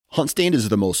HuntStand is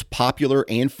the most popular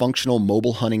and functional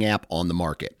mobile hunting app on the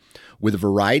market. With a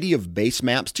variety of base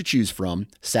maps to choose from,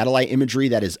 satellite imagery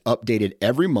that is updated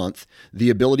every month, the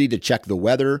ability to check the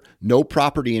weather, know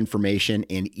property information,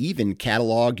 and even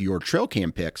catalog your trail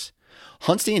cam pics,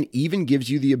 HuntStand even gives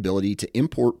you the ability to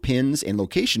import pins and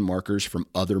location markers from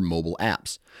other mobile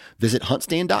apps. Visit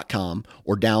huntstand.com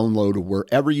or download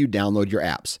wherever you download your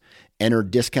apps. Enter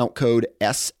discount code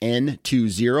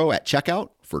SN20 at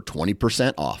checkout for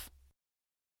 20% off.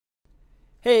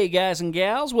 Hey guys and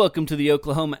gals, welcome to the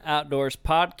Oklahoma Outdoors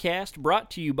Podcast,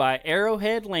 brought to you by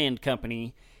Arrowhead Land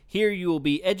Company. Here you will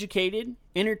be educated,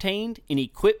 entertained, and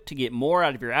equipped to get more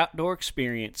out of your outdoor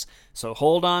experience. So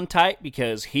hold on tight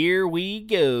because here we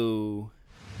go.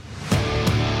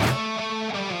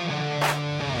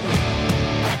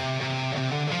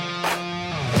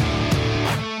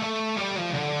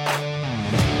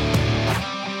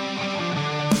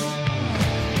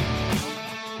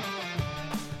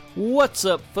 What's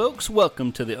up, folks?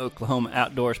 Welcome to the Oklahoma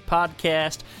Outdoors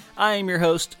Podcast. I am your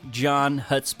host, John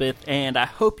Hudspeth, and I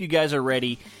hope you guys are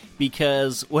ready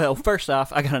because, well, first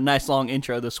off, I got a nice long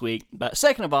intro this week, but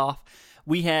second of all,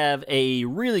 we have a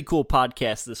really cool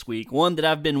podcast this week, one that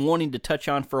I've been wanting to touch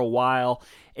on for a while,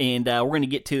 and we're going to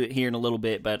get to it here in a little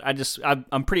bit, but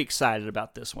I'm pretty excited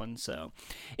about this one. So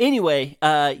anyway,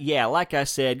 like I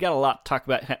said, got a lot to talk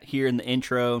about here in the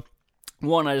intro.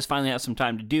 One, I just finally have some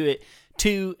time to do it.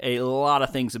 Two, a lot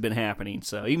of things have been happening.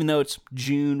 So even though it's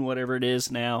June, whatever it is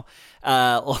now,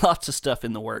 lots of stuff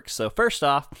in the works. So first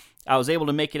off, I was able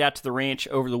to make it out to the ranch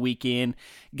over the weekend.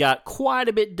 Got quite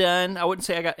a bit done. I wouldn't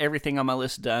say I got everything on my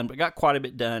list done, but got quite a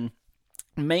bit done.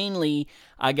 Mainly,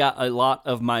 I got a lot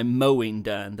of my mowing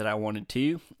done that I wanted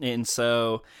to. And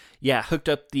so, yeah, hooked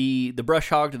up the brush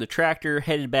hog to the tractor,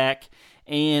 headed back.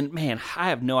 And man, I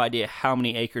have no idea how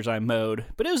many acres I mowed,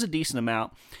 but it was a decent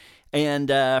amount. And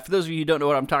for those of you who don't know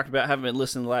what I'm talking about, haven't been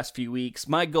listening the last few weeks,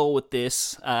 my goal with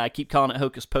this, I keep calling it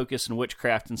hocus pocus and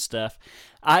witchcraft and stuff.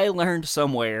 I learned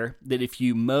somewhere that if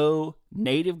you mow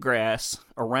native grass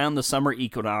around the summer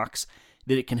equinox,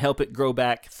 that it can help it grow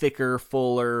back thicker,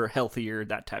 fuller, healthier,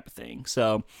 that type of thing.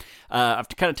 So I've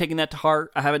kind of taken that to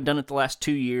heart. I haven't done it the last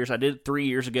 2 years. I did it 3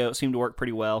 years ago. It seemed to work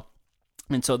pretty well.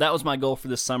 And so that was my goal for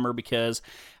this summer because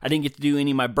I didn't get to do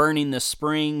any of my burning this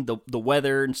spring. The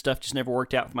weather and stuff just never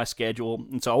worked out for my schedule.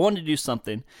 And so I wanted to do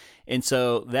something. And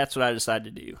so that's what I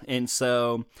decided to do. And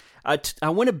so I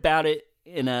went about it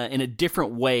in a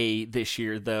different way this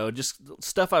year, though. Just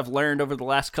stuff I've learned over the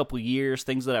last couple of years,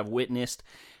 things that I've witnessed.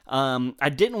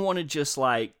 I didn't want to just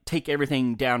like take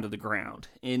everything down to the ground.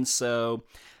 And so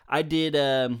I did,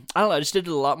 I just did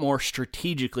it a lot more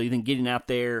strategically than getting out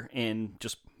there and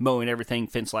just mowing everything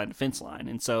fence line to fence line.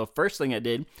 And so first thing I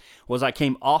did was I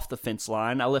came off the fence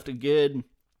line. I left a good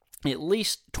at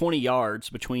least 20 yards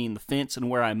between the fence and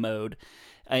where I mowed.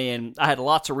 And I had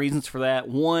lots of reasons for that.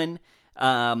 One,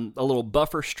 a little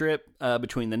buffer strip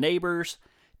between the neighbors.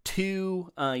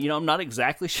 Two, I'm not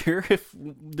exactly sure if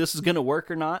this is going to work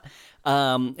or not.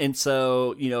 And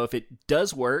so, if it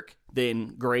does work,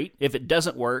 then great. If it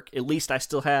doesn't work, at least I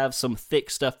still have some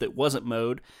thick stuff that wasn't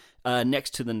mowed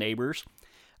next to the neighbors.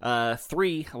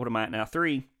 Three, what am I at now?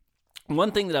 Three,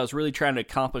 one thing that I was really trying to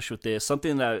accomplish with this,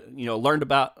 something that I, learned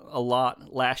about a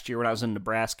lot last year when I was in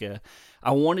Nebraska,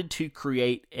 I wanted to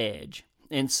create edge.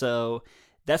 And so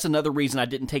that's another reason I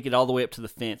didn't take it all the way up to the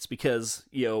fence because,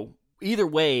 either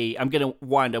way, I'm going to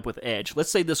wind up with edge.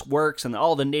 Let's say this works and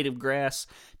all the native grass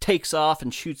takes off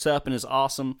and shoots up and is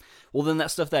awesome. Well, then that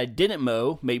stuff that I didn't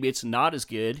mow, maybe it's not as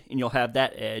good and you'll have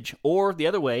that edge. Or the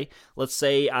other way, let's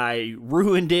say I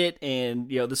ruined it and,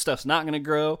 this stuff's not going to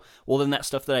grow. Well, then that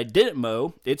stuff that I didn't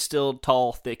mow, it's still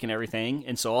tall, thick, and everything.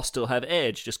 And so I'll still have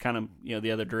edge, just kind of, the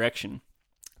other direction.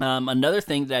 Another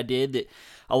thing that I did that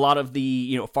a lot of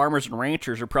the, farmers and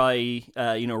ranchers are probably,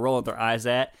 rolling their eyes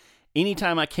at,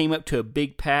 anytime I came up to a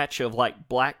big patch of like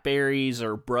blackberries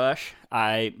or brush,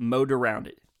 I mowed around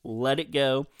it, let it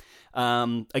go.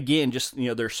 Again, just,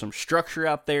 there's some structure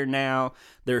out there now.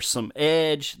 There's some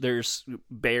edge. There's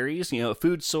berries, a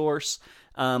food source.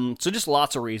 So just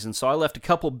lots of reasons. So I left a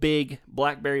couple big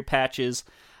blackberry patches.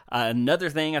 Another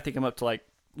thing, I think I'm up to like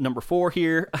number 4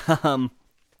 here.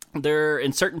 There,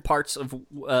 in certain parts of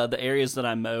the areas that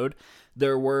I mowed,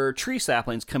 there were tree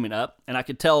saplings coming up, and I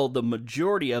could tell the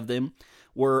majority of them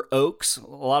were oaks. A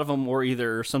lot of them were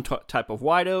either some type of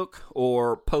white oak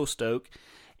or post oak,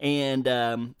 and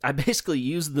I basically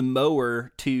used the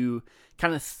mower to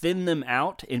kind of thin them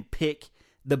out and pick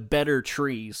the better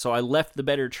trees. So I left the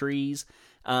better trees.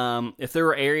 If there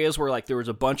were areas where like there was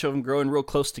a bunch of them growing real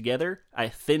close together, I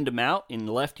thinned them out and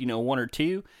left, 1 or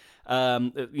 2.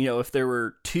 If there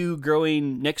were two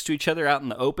growing next to each other out in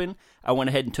the open, I went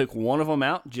ahead and took one of them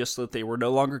out just so that they were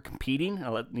no longer competing. I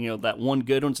let that one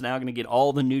good one's now going to get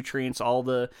all the nutrients, all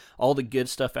the good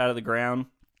stuff out of the ground.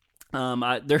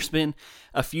 There's been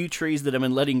a few trees that I've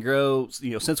been letting grow,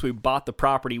 since we bought the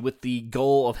property with the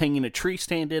goal of hanging a tree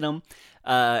stand in them.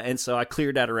 And so I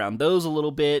cleared out around those a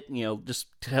little bit, just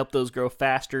to help those grow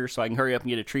faster so I can hurry up and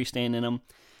get a tree stand in them.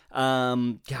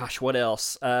 What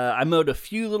else? I mowed a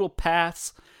few little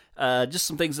paths, just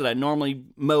some things that I normally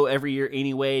mow every year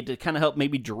anyway to kind of help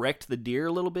maybe direct the deer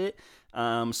a little bit.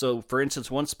 So for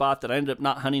instance, one spot that I ended up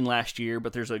not hunting last year,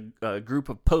 but there's a group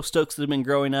of post oaks that have been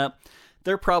growing up.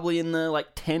 They're probably in the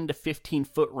 10 to 15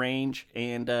 foot range,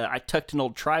 and I tucked an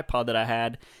old tripod that I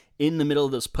had in the middle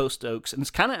of those post oaks, and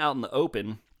it's kind of out in the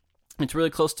open. It's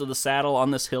really close to the saddle on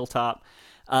this hilltop,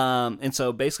 and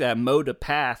so basically I mowed a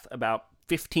path about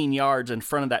 15 yards in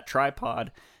front of that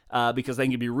tripod because I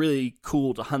think it'd be really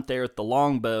cool to hunt there with the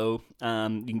longbow.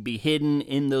 You can be hidden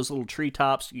in those little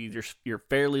treetops. You're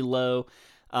fairly low,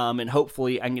 and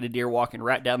hopefully I can get a deer walking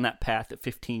right down that path at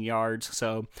 15 yards.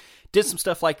 So did some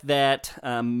stuff like that,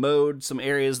 mowed some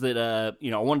areas that,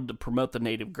 I wanted to promote the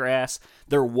native grass.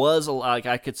 There was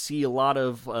I could see a lot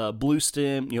of blue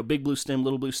stem, big blue stem,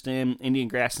 little blue stem, Indian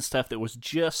grass and stuff that was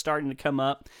just starting to come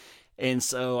up. And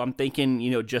so I'm thinking,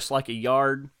 just like a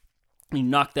yard, you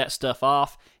knock that stuff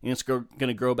off and it's going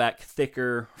to grow back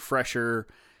thicker, fresher.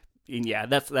 And yeah,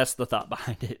 that's the thought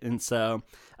behind it. And so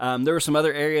there were some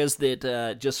other areas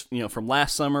that just, from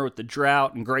last summer with the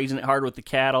drought and grazing it hard with the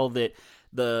cattle that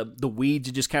the weeds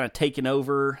had just kind of taken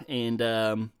over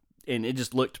and it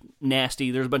just looked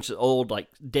nasty. There's a bunch of old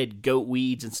dead goat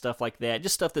weeds and stuff like that,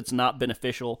 just stuff that's not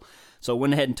beneficial. So I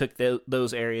went ahead and took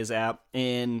those areas out.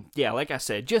 And yeah, like I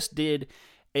said, just did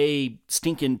a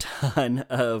stinking ton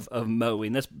of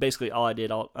mowing. That's basically all I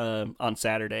did on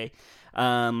Saturday.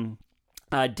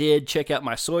 I did check out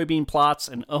my soybean plots,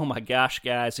 and oh my gosh,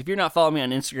 guys, if you're not following me on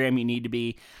Instagram, you need to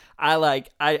be.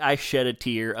 I shed a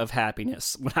tear of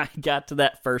happiness when I got to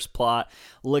that first plot,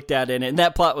 looked out in it, and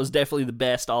that plot was definitely the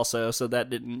best also, so that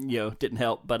didn't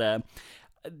help, but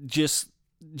just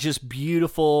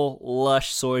beautiful,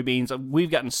 lush soybeans.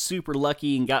 We've gotten super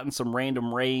lucky and gotten some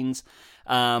random rains.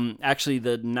 Actually,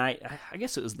 I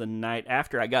guess it was the night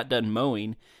after I got done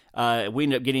mowing, we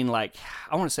ended up getting I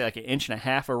want to say an inch and a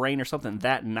half of rain or something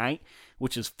that night,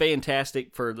 which is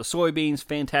fantastic for the soybeans,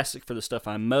 fantastic for the stuff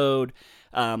I mowed,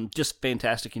 just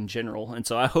fantastic in general. And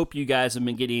so I hope you guys have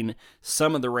been getting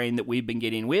some of the rain that we've been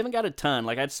getting. We haven't got a ton.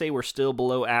 I'd say we're still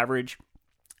below average,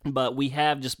 but we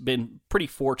have just been pretty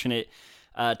fortunate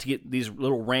to get these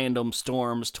little random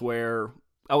storms to where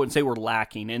I wouldn't say we're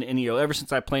lacking. And ever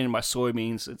since I planted my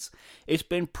soybeans, it's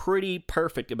been pretty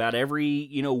perfect. About every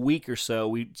week or so,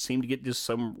 we seem to get just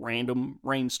some random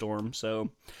rainstorm. So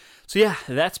yeah,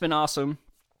 that's been awesome.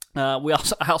 I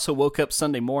also woke up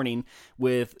Sunday morning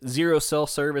with 0 cell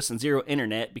service and 0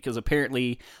 internet because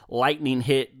apparently lightning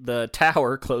hit the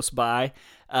tower close by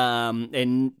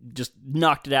and just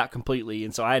knocked it out completely.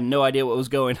 And so I had no idea what was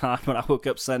going on when I woke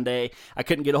up Sunday. I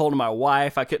couldn't get a hold of my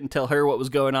wife. I couldn't tell her what was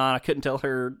going on. I couldn't tell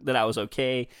her that I was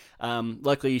okay.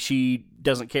 Luckily, she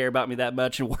doesn't care about me that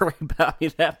much and worry about me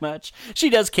that much. She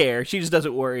does care. She just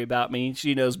doesn't worry about me.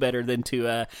 She knows better than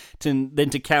to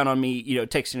count on me,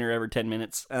 texting her every 10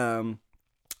 minutes.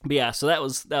 But yeah, so that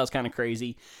was kind of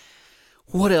crazy.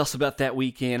 What else about that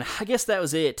weekend? I guess that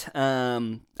was it.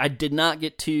 I did not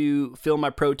get to fill my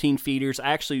protein feeders.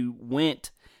 I actually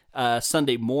went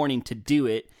Sunday morning to do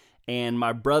it, and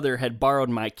my brother had borrowed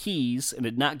my keys and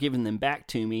had not given them back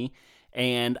to me,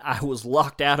 and I was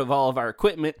locked out of all of our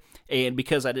equipment, and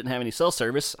because I didn't have any cell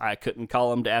service, I couldn't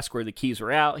call him to ask where the keys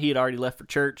were out. He had already left for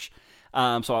church,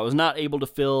 so I was not able to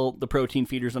fill the protein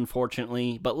feeders,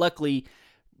 unfortunately, but luckily,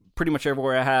 pretty much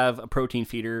everywhere I have a protein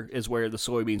feeder is where the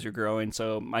soybeans are growing.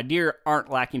 So my deer aren't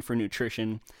lacking for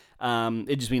nutrition.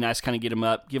 It'd just be nice to kind of get them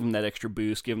up, give them that extra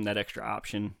boost, give them that extra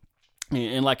option.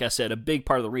 And like I said, a big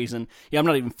part of the reason, I'm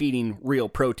not even feeding real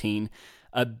protein.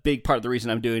 A big part of the reason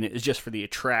I'm doing it is just for the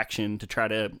attraction to try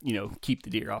to, keep the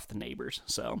deer off the neighbors.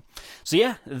 So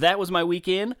yeah, that was my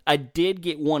weekend. I did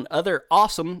get one other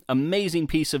awesome, amazing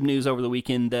piece of news over the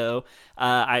weekend, though.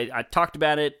 I talked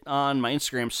about it on my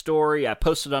Instagram story. I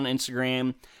posted on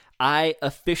Instagram. I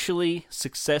officially,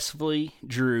 successfully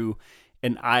drew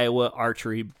an Iowa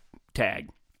archery tag.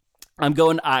 I'm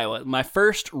going to Iowa. My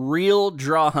first real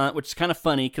draw hunt, which is kind of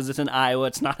funny because it's in Iowa.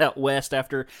 It's not out west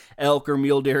after elk or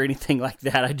mule deer or anything like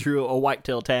that. I drew a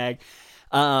whitetail tag.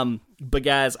 But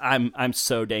guys, I'm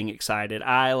so dang excited.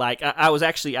 I was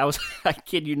I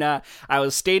kid you not, I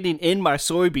was standing in my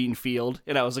soybean field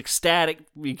and I was ecstatic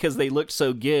because they looked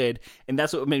so good, and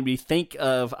that's what made me think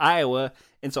of Iowa.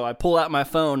 And so I pull out my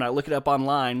phone, I look it up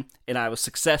online, and I was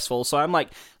successful. So I'm like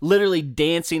literally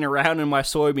dancing around in my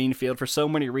soybean field for so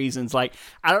many reasons. Like,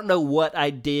 I don't know what I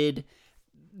did,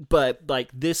 but like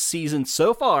this season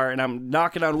so far, and I'm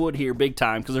knocking on wood here big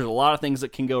time because there's a lot of things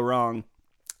that can go wrong,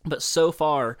 but so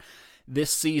far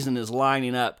this season is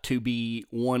lining up to be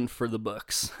one for the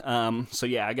books. So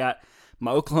yeah, I got my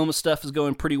Oklahoma stuff is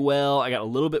going pretty well. I got a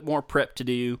little bit more prep to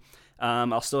do.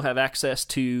 I'll still have access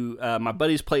to my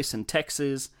buddy's place in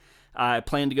Texas. I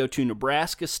plan to go to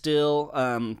Nebraska still,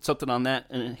 something on that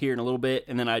here in a little bit,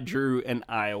 and then I drew an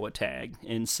Iowa tag.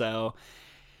 And so,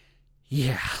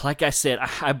 yeah, like I said,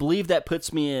 I believe that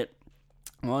puts me at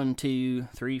 1, 2,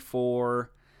 3,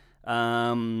 4,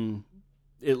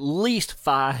 at least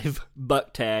 5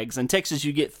 buck tags. In Texas,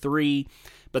 you get 3,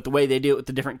 but the way they do it with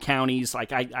the different counties,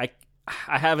 like I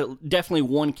have definitely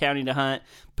 1 county to hunt,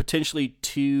 potentially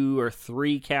 2 or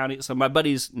 3 counties. So my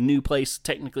buddy's new place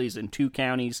technically is in 2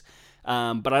 counties,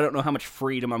 but I don't know how much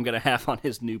freedom I'm going to have on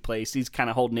his new place. He's kind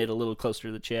of holding it a little closer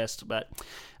to the chest. But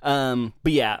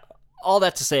yeah, all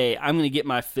that to say, I'm going to get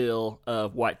my fill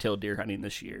of whitetail deer hunting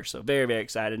this year. So very, very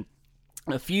excited.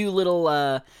 A few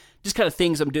little just kind of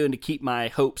things I'm doing to keep my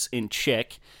hopes in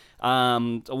check.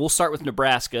 We'll start with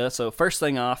Nebraska. So first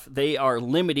thing off, they are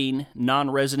limiting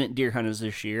non-resident deer hunters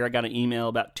this year. I got an email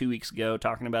about 2 weeks ago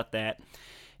talking about that.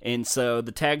 And so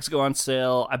the tags go on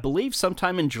sale, I believe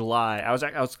sometime in July. I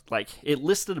was like, it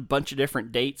listed a bunch of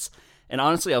different dates. And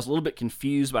honestly, I was a little bit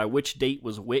confused by which date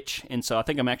was which. And so I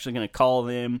think I'm actually going to call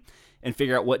them and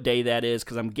figure out what day that is,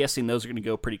 because I'm guessing those are going to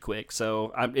go pretty quick.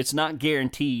 So it's not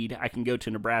guaranteed I can go to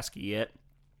Nebraska yet.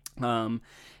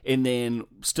 And then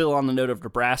still on the note of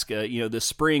Nebraska, this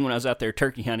spring when I was out there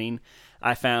turkey hunting,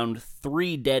 I found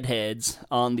 3 deadheads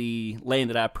on the land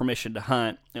that I have permission to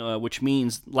hunt, which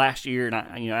means last year, and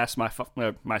I asked my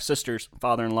sister's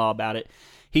father-in-law about it.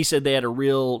 He said they had a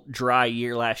real dry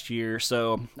year last year,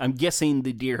 so I'm guessing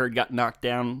the deer herd got knocked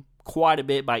down quite a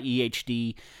bit by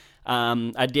EHD.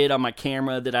 I did on my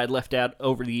camera that I'd left out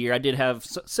over the year. I did have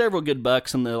several good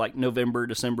bucks in the November,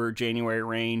 December, January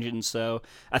range, and so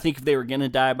I think if they were going to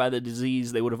die by the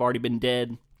disease, they would have already been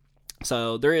dead.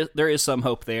 So there is some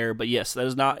hope there, but yes, that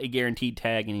is not a guaranteed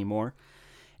tag anymore.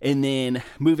 And then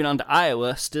moving on to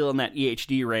Iowa, still in that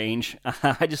EHD range,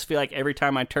 I just feel like every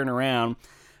time I turn around,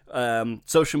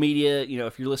 social media,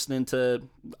 if you're listening to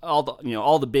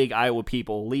all the big Iowa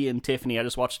people, Lee and Tiffany, I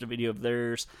just watched a video of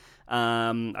theirs.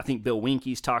 I think Bill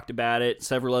Winke's talked about it.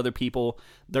 Several other people,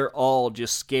 they're all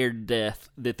just scared to death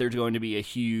that there's going to be a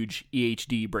huge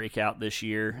EHD breakout this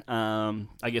year.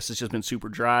 I guess it's just been super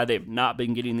dry. They've not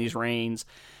been getting these rains.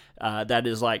 That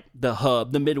is like the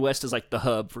hub. The Midwest is like the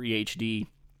hub for EHD.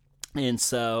 And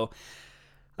so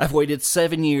I've waited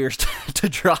 7 years to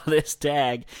draw this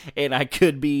tag, and I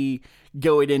could be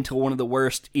going into one of the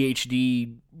worst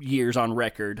EHD years on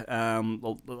record.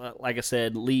 Like I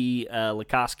said, Lee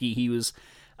Likoski, he was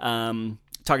talking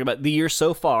about the year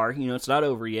so far. It's not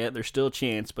over yet. There's still a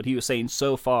chance, but he was saying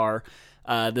so far,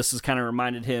 this has kind of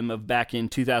reminded him of back in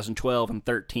 2012 and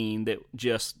 13 that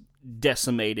just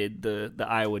decimated the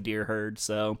Iowa deer herd.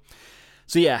 So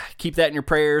yeah, keep that in your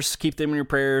prayers. Keep them in your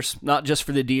prayers, not just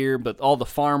for the deer, but all the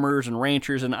farmers and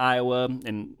ranchers in Iowa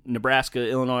and Nebraska,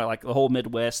 Illinois, like the whole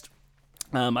Midwest.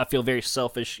 I feel very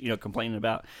selfish, complaining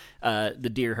about the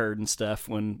deer herd and stuff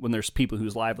when there's people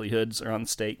whose livelihoods are on the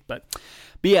stake. But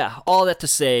yeah, all that to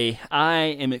say, I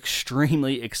am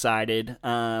extremely excited.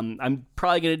 I'm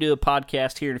probably going to do a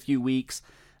podcast here in a few weeks.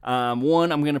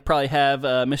 One, I'm going to probably have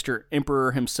Mr.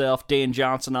 Emperor himself, Dan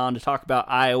Johnson, on to talk about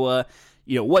Iowa.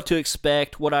 What to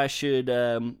expect, what I should,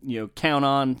 count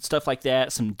on, stuff like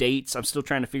that, some dates. I'm still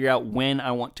trying to figure out when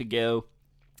I want to go.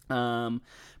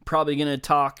 Probably going to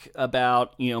talk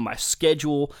about, my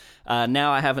schedule.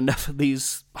 Now I have enough of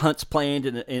these hunts planned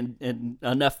in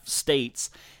enough states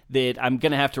that I'm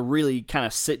going to have to really kind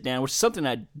of sit down, which is something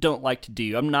I don't like to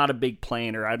do. I'm not a big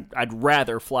planner. I'd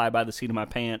rather fly by the seat of my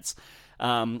pants,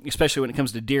 especially when it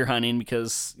comes to deer hunting,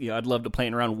 because, I'd love to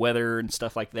plan around weather and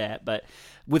stuff like that. But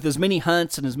with as many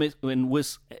hunts with as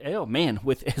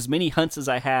many hunts as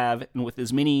I have, and with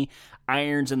as many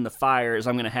irons in the fire as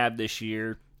I'm going to have this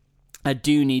year, I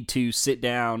do need to sit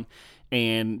down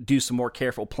and do some more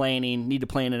careful planning. Need to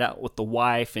plan it out with the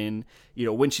wife, and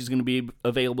when she's going to be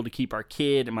available to keep our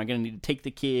kid. Am I going to need to take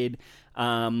the kid?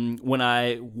 When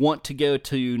I want to go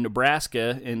to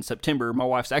Nebraska in September, my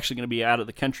wife's actually going to be out of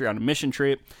the country on a mission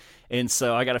trip, And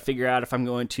so I got to figure out if I'm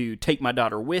going to take my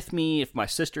daughter with me, if my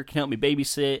sister can help me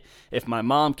babysit, if my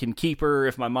mom can keep her,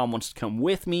 if my mom wants to come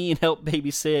with me and help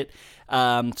babysit.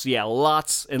 So yeah,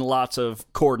 lots and lots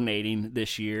of coordinating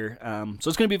this year. So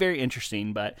it's going to be very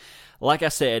interesting. But like I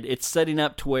said, it's setting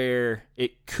up to where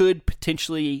it could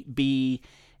potentially be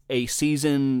a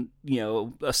season,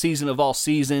 a season of all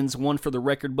seasons, one for the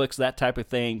record books, that type of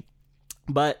thing.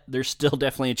 But there's still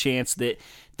definitely a chance that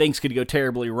things could go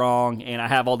terribly wrong, and I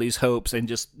have all these hopes, and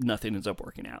just nothing ends up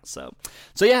working out. So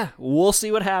yeah, we'll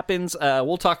see what happens.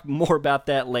 We'll talk more about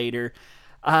that later.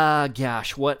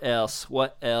 Gosh, what else?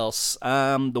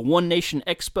 The One Nation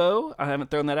Expo, I haven't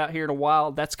thrown that out here in a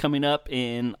while. That's coming up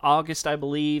in August, I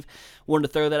believe. Wanted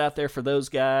to throw that out there for those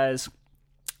guys.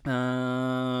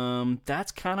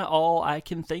 That's kind of all I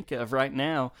can think of right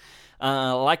now.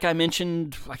 Like I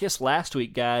mentioned, I guess last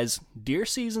week, guys, deer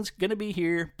season's going to be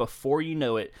here before you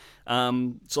know it.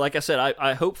 So like I said,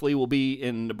 I hopefully will be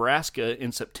in Nebraska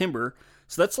in September.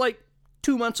 So that's like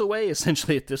 2 months away,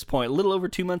 essentially, at this point, a little over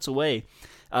 2 months away.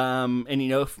 And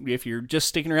if you're just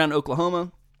sticking around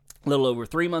Oklahoma, a little over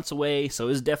 3 months away. So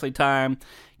it's definitely time.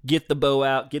 Get the bow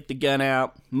out, get the gun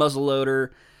out, muzzle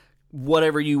loader,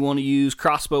 whatever you want to use,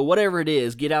 crossbow, whatever it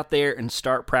is, get out there and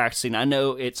start practicing. I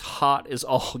know it's hot as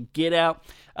all get out.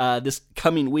 This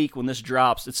coming week when this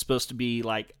drops, it's supposed to be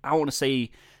like, I want to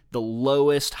say the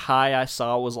lowest high I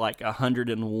saw was like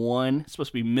 101. It's supposed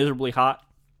to be miserably hot.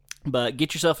 But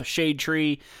get yourself a shade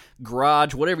tree,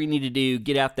 garage, whatever you need to do,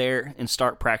 get out there and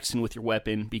start practicing with your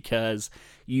weapon, because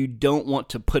you don't want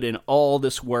to put in all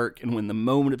this work and when the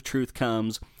moment of truth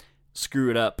comes, screw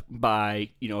it up by,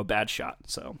 a bad shot.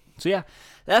 So yeah,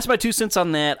 that's my 2 cents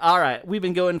on that. All right, we've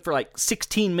been going for like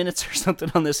 16 minutes or something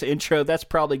on this intro. That's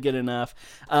probably good enough.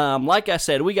 Like I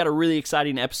said, we got a really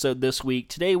exciting episode this week.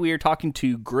 Today we are talking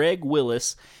to Greg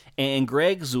Willis, and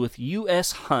Greg's with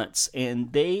U.S. Hunts,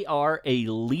 and they are a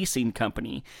leasing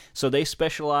company. So they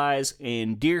specialize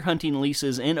in deer hunting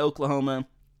leases in Oklahoma.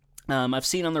 I've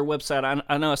seen on their website,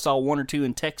 I know I saw one or two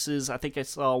in Texas. I think I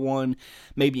saw one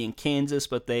maybe in Kansas,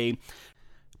 but they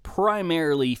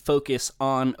primarily focus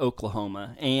on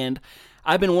Oklahoma. And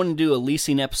I've been wanting to do a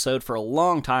leasing episode for a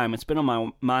long time. It's been on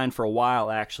my mind for a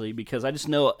while, actually, because I just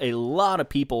know a lot of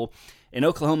people in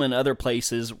Oklahoma and other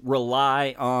places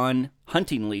rely on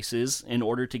hunting leases in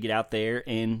order to get out there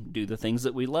and do the things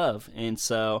that we love. And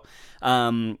so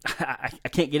I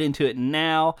can't get into it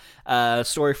now,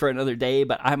 story for another day,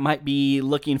 but I might be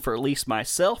looking for a lease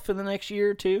myself in the next year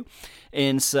or two.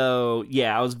 And so,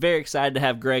 yeah, I was very excited to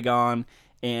have Greg on,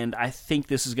 and I think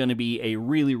this is going to be a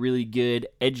really, really good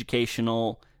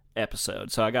educational episode.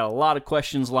 So I got a lot of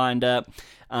questions lined up.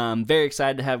 Very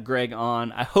excited to have Greg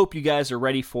on. I hope you guys are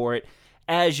ready for it.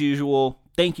 As usual,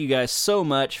 thank you guys so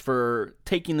much for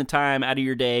taking the time out of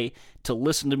your day to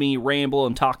listen to me ramble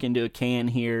and talk into a can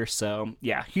here. So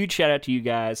yeah, huge shout out to you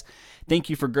guys. Thank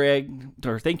you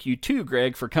to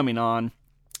Greg for coming on.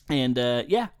 And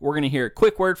yeah, we're going to hear a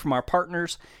quick word from our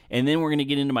partners, and then we're going to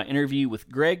get into my interview with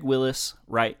Greg Willis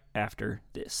right after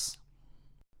this.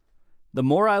 The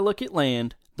more I look at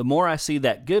land, the more I see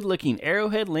that good-looking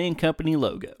Arrowhead Land Company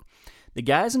logo. The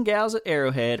guys and gals at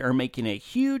Arrowhead are making a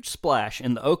huge splash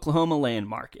in the Oklahoma land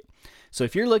market. So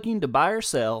if you're looking to buy or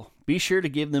sell, be sure to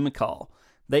give them a call.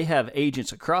 They have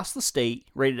agents across the state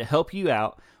ready to help you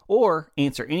out or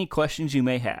answer any questions you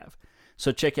may have.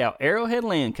 So check out Arrowhead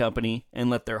Land Company and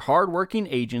let their hard-working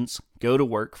agents go to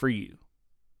work for you.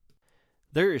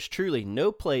 There is truly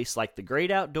no place like the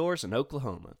great outdoors in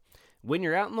Oklahoma. When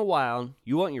you're out in the wild,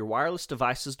 you want your wireless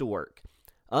devices to work.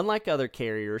 Unlike other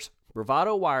carriers,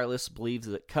 Bravado Wireless believes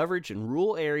that coverage in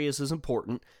rural areas is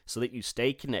important so that you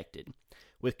stay connected.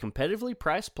 With competitively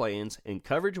priced plans and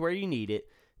coverage where you need it,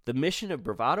 the mission of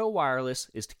Bravado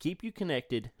Wireless is to keep you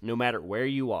connected no matter where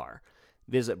you are.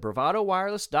 Visit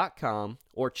bravadowireless.com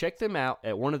or check them out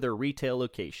at one of their retail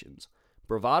locations.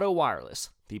 Bravado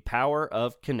Wireless, the power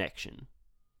of connection.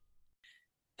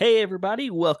 Hey everybody,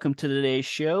 welcome to today's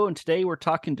show, and today we're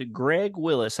talking to Greg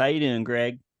Willis. How you doing,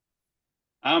 Greg?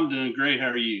 I'm doing great. How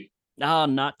are you? Oh,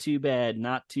 not too bad.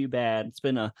 Not too bad. It's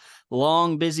been a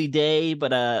long, busy day,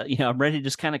 but I'm ready to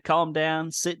just kind of calm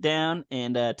down, sit down,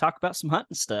 and talk about some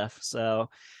hunting stuff. So,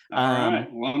 all right.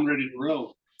 Well, I'm ready to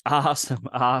roll. Awesome.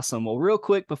 Well, real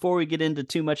quick, before we get into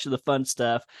too much of the fun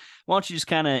stuff, why don't you just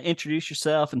kind of introduce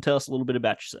yourself and tell us a little bit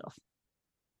about yourself?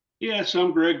 Yeah, so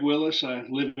I'm Greg Willis. I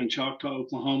live in Choctaw,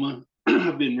 Oklahoma.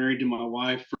 I've been married to my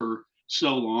wife for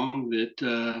so long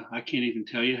that I can't even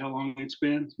tell you how long it's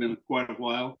been. It's been quite a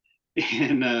while.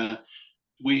 And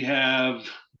we have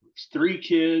 3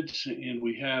 kids, and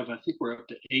I think we're up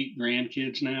to 8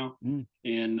 grandkids now.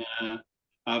 And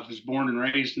I was born and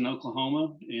raised in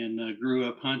Oklahoma and grew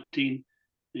up hunting,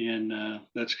 and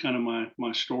that's kind of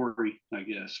my story, I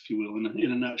guess, if you will,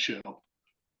 in a nutshell.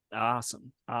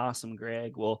 Awesome. Awesome,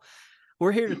 Greg. Well,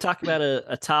 we're here to talk about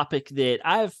a topic that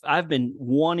I've been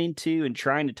wanting to and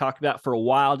trying to talk about for a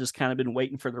while, just kind of been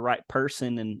waiting for the right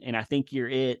person, and I think you're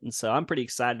it. And so I'm pretty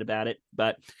excited about it.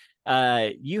 But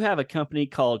you have a company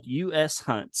called US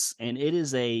Hunts, and it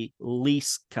is a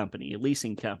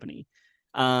leasing company.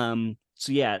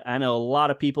 So yeah, I know a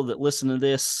lot of people that listen to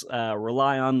this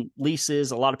rely on leases.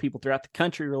 A lot of people throughout the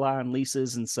country rely on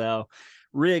leases, and so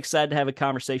really excited to have a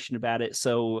conversation about it.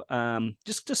 So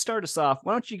just to start us off,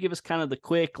 why don't you give us kind of the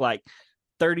quick, like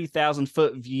 30,000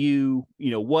 foot view,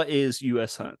 what is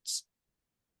US Hunts?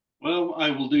 Well,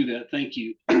 I will do that. Thank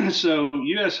you. So,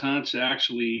 US Hunts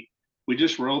actually, we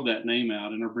just rolled that name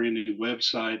out in our brand new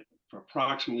website for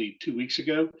approximately 2 weeks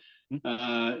ago.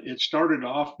 It started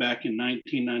off back in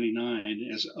 1999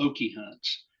 as Okie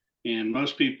Hunts. And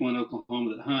most people in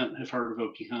Oklahoma that hunt have heard of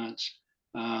Okie Hunts.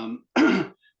 Um,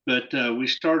 but we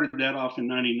started that off in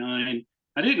 99.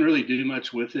 I didn't really do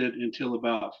much with it until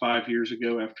about 5 years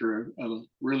ago after a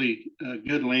really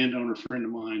good landowner friend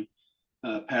of mine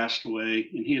passed away,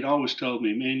 and he had always told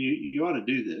me, "Man, you ought to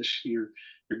do this. You're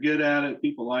good at it.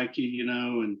 People like you,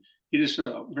 And he just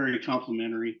very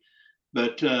complimentary.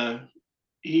 But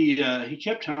he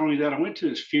kept telling me that. I went to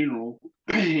his funeral,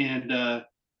 and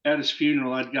at his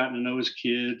funeral, I'd gotten to know his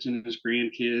kids and his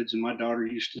grandkids, and my daughter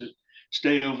used to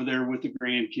stay over there with the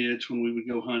grandkids when we would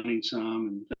go hunting some,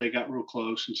 and they got real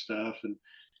close and stuff. And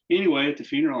anyway, at the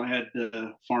funeral, I had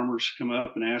farmers come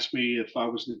up and ask me if I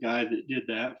was the guy that did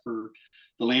that for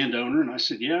the landowner, and I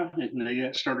said, yeah. And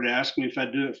they started asking me if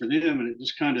I'd do it for them, and it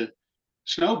just kind of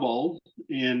snowballed.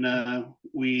 And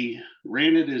we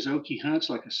ran it as Okie Hunts,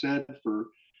 like I said, for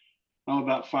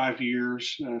about 5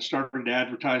 years. Started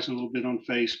advertising a little bit on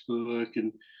Facebook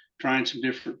and trying some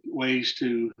different ways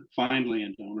to find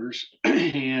landowners.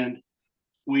 And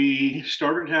we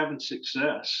started having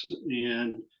success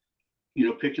and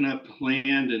picking up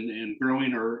land and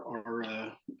growing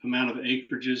our amount of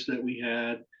acreages that we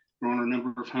had, growing our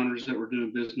number of hunters that were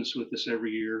doing business with us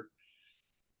every year.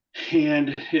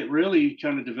 And it really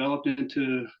kind of developed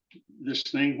into this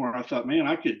thing where I thought, man,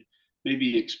 I could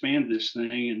maybe expand this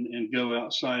thing and go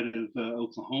outside of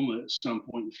Oklahoma at some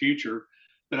point in the future.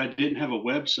 But I didn't have a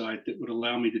website that would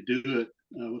allow me to do it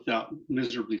without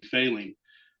miserably failing.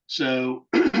 So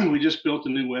we just built a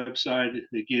new website,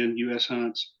 again, US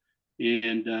Hunts,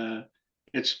 and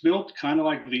it's built kind of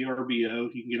like VRBO.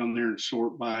 You can get on there and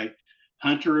sort by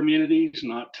hunter amenities,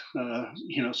 not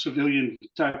civilian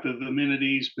type of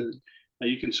amenities, but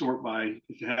you can sort by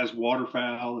if it has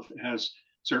waterfowl, if it has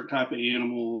certain type of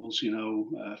animals,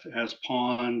 if it has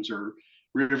ponds or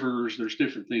rivers. There's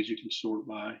different things you can sort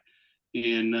by,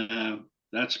 and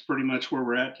that's pretty much where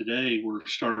we're at today. We're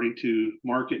starting to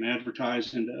market and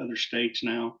advertise into other states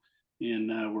now, and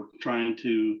we're trying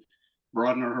to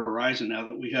broaden our horizon now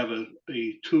that we have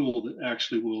a tool that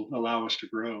actually will allow us to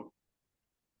grow.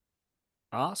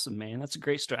 Awesome, man. That's a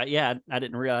great story. Yeah, I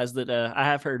didn't realize that I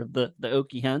have heard of the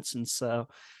Okie Hunts. And so,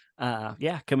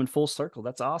 yeah, coming full circle.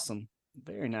 That's awesome.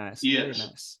 Very nice. Very Yes,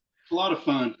 nice. it's a lot of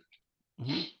fun.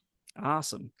 Mhm.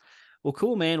 Awesome. Well,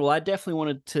 cool, man. Well, I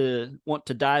definitely want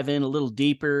to dive in a little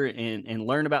deeper and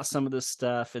learn about some of this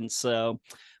stuff. And so,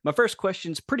 my first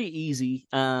question is pretty easy.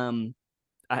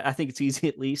 I think it's easy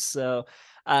at least. So,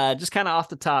 just kind of off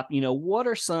the top, what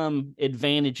are some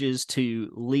advantages to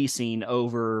leasing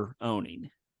over owning?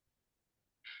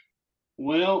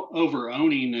 Well, over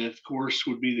owning, of course,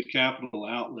 would be the capital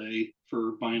outlay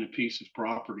for buying a piece of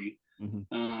property.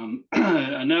 Mhm.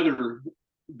 Another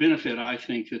benefit I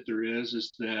think that there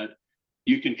is that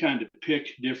you can kind of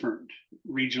pick different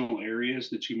regional areas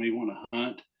that you may want to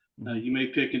hunt. Mhm. You may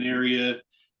pick an area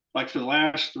like for the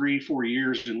last 3, 4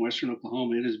 years in Western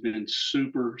Oklahoma, it has been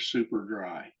super, super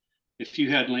dry. If you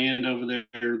had land over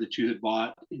there that you had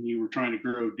bought and you were trying to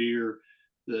grow deer,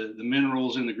 the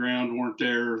minerals in the ground weren't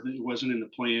there. It wasn't in the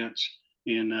plants,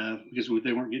 and because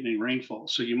they weren't getting any rainfall.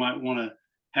 So you might want to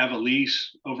have a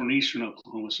lease over in eastern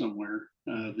Oklahoma somewhere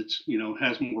that's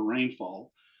has more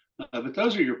rainfall. But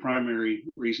those are your primary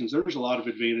reasons. There's a lot of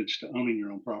advantage to owning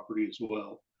your own property as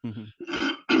well. Mhm.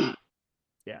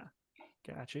 Yeah,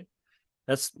 gotcha.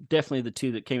 That's definitely the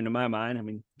two that came to my mind. I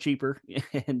mean, cheaper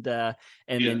and then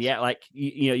Yes. yeah, like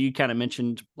you kind of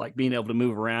mentioned like being able to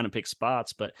move around and pick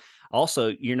spots, but also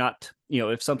you're not,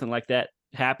 if something like that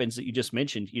happens that you just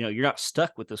mentioned, you're not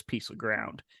stuck with this piece of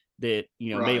ground that, may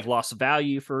have Right. lost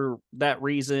value for that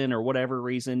reason or whatever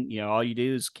reason. All you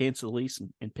do is cancel the lease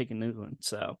and pick a new one.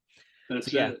 So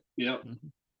That's yeah. it. Yep.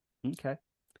 Mhm. Okay.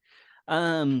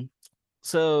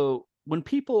 So when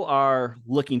people are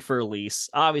looking for a lease,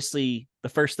 obviously the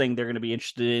first thing they're going to be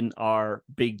interested in are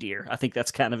big deer. I think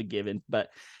that's kind of a given. But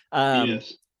um,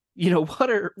 Yes.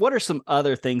 what are some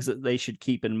other things that they should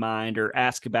keep in mind or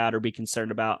ask about or be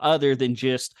concerned about other than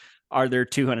just are there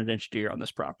 200-inch deer on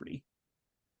this property?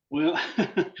 Well,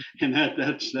 and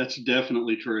that's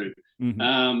definitely true. Hmm.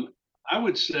 Um, I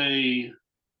would say,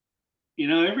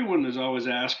 everyone is always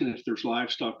asking if there's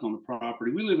livestock on the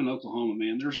property. We live in Oklahoma,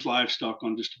 man. There's livestock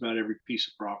on just about every piece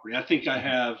of property. I think I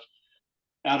have,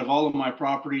 out of all of my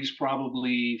properties,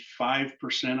 probably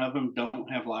 5% of them don't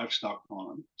have livestock on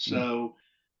them. So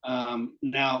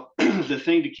now the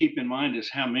thing to keep in mind is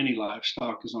how many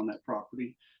livestock is on that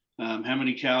property, how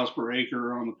many cows per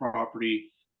acre are on the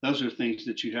property. Those are things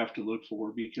that you have to look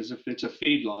for, because if it's a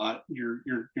feedlot, you're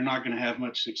not going to have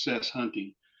much success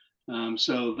hunting.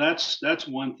 So that's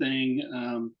one thing.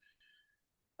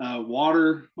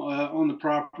 Water on the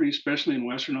property, especially in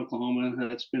western Oklahoma,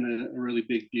 that's been a really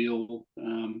big deal.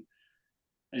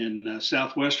 In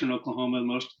southwestern Oklahoma,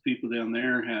 most of the people down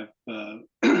there have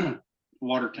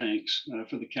water tanks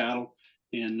for the cattle,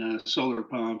 and solar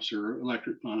pumps or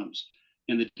electric pumps.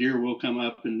 And the deer will come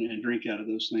up and drink out of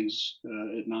those things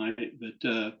at night.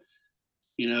 But,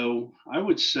 I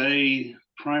would say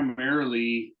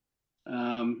primarily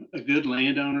a good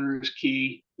landowner is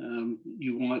key.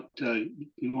 You want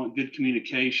good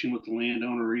communication with the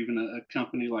landowner, or even a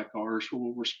company like ours who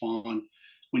will respond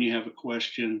when you have a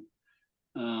question.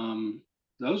 um,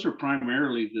 those are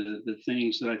primarily the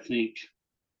things that I think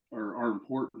are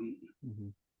important, Hmm.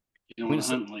 on a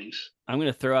hunt lease. I'm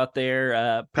going to throw out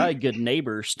there probably good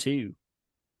neighbors too.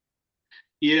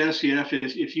 Yes, yeah.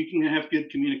 If you can have good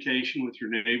communication with your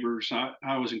neighbors, I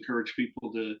always encourage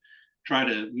people to try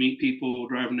to meet people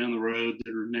driving down the road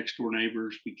that are next door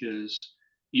neighbors, because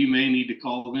you may need to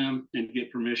call them and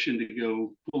get permission to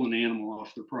go pull an animal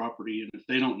off their property. And if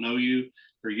they don't know you,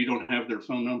 or you don't have their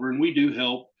phone number, and we do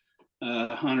help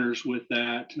hunters with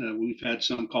that. We've had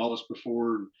some call us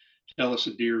before and tell us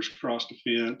a deer's crossed a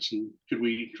fence, and could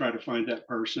we try to find that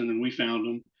person? And we found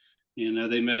them,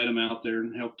 and they met them out there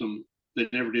and helped them. They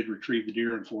never did retrieve the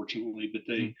deer, unfortunately, but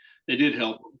Mm, they did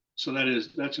help them. So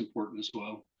that's important as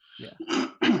well. yeah.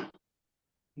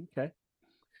 Okay.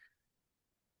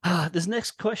 This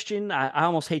next question, I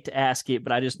almost hate to ask it,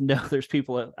 but I just know there's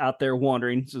people out there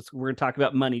wondering. So we're going to talk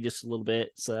about money just a little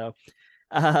bit. So,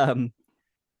 um,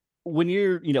 when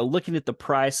you're, looking at the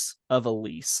price of a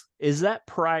lease, is that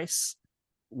price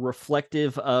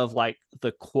reflective of like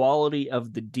the quality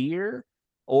of the deer,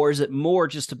 or is it more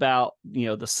just about,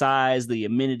 the size, the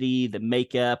amenity, the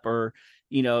makeup, or,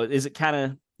 is it kind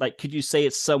of like, could you say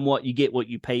it's somewhat you get what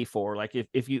you pay for? Like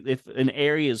if an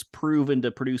area is proven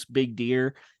to produce big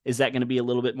deer, is that going to be a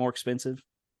little bit more expensive?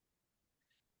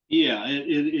 Yeah,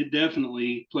 it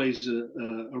definitely plays a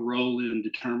role in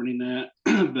determining that.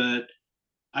 But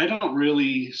I don't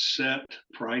really set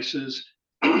prices.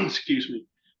 Excuse me.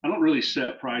 I don't really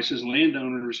set prices.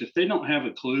 Landowners, if they don't have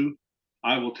a clue,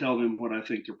 I will tell them what I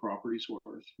think their property's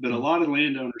worth. But a Mm, lot of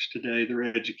landowners today, they're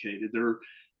educated. They're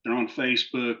on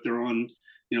Facebook. They're on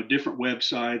different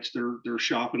websites. They're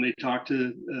shopping. They talk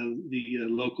to the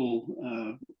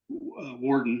local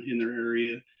warden in their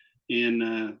area,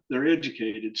 and they're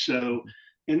educated. So,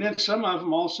 and then some of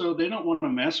them also, they don't want to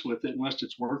mess with it unless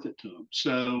it's worth it to them. mm,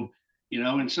 So,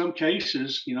 in some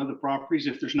cases, the properties,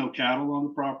 if there's no cattle on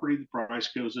the property, the price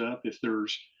goes up. If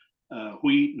there's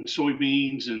wheat and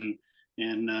soybeans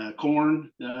and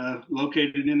corn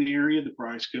located in the area, the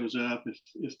price goes up.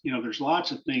 If there's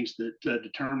lots of things that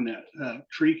determine that.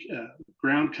 Tree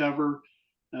ground cover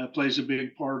plays a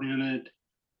big part in it.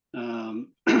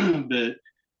 But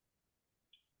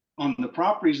on the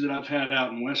properties that I've had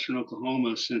out in western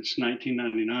Oklahoma since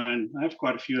 1999, I have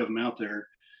quite a few of them out there.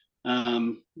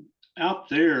 Um, Out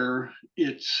there,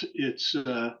 it's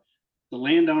the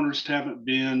landowners haven't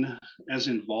been as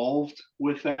involved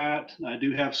with that. I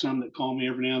do have some that call me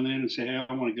every now and then and say, "Hey,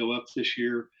 I want to go up this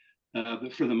year,"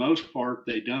 but for the most part,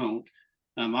 they don't.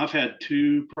 I've had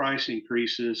two price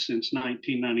increases since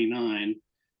 1999,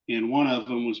 and one of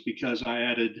them was because I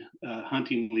added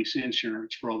hunting lease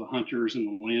insurance for all the hunters and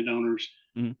the landowners.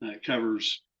 mm, It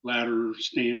covers ladder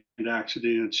stand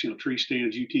accidents, tree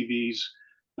stands, UTVs,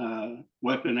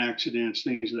 weapon accidents,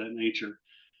 things of that nature.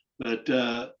 But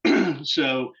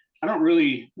so I don't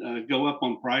really go up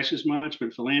on price as much. But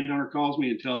if a landowner calls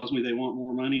me and tells me they want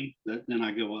more money, then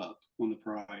I go up on the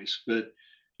price. But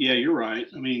yeah, you're right.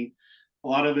 I mean, a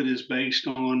lot of it is based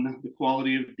on the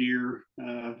quality of deer.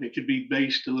 It could be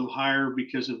based a little higher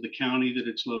because of the county that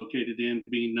it's located in,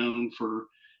 being known for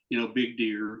big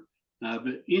deer.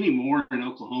 But anymore in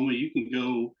Oklahoma, you can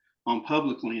go on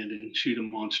public land and shoot a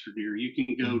monster deer. You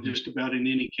can go just about in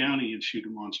any county and shoot a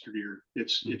monster deer.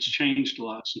 It's changed a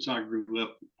lot since I grew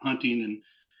up hunting. And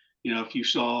if you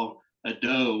saw a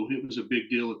doe, it was a big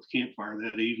deal at the campfire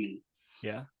that evening.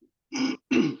 Yeah.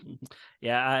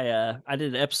 Yeah, I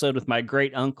did an episode with my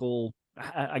great uncle.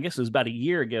 I guess it was about a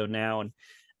year ago now,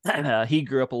 and he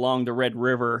grew up along the Red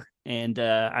River, and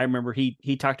I remember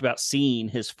he talked about seeing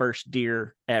his first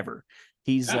deer ever.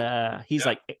 He's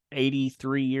like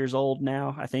 83 years old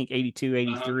now, I think 82,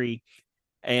 83.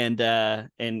 And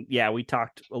yeah, we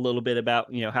talked a little bit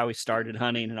about how he started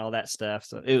hunting and all that stuff.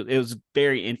 So it was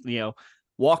very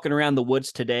walking around the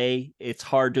woods today, it's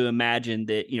hard to imagine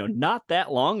that, not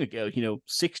that long ago,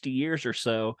 60 years or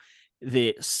so,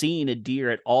 that seeing a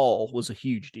deer at all was a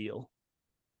huge deal.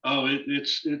 Oh,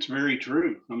 it's very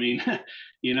true. I mean,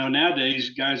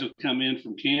 nowadays guys will come in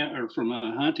from camp or from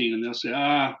hunting, and they'll say,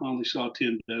 I only saw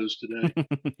 10 does today.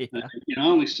 Yeah. I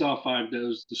only saw 5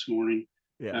 does this morning.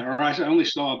 Yeah. Or I only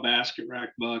saw a basket rack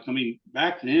buck. I mean,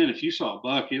 back then, if you saw a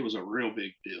buck, it was a real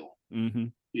big deal.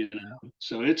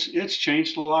 So it's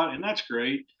changed a lot, and that's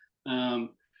great.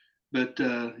 But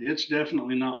it's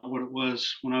definitely not what it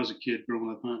was when I was a kid growing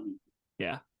up hunting.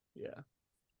 Yeah.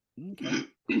 Okay.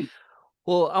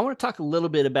 Well, I want to talk a little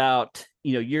bit about,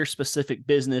 your specific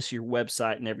business, your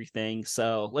website and everything.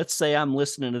 So let's say I'm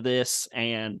listening to this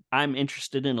and I'm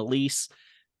interested in a lease.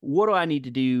 What do I need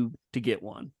to do to get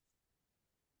one?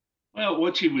 Well,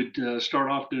 what you would start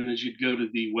off doing is you'd go to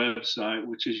the website,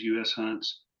 which is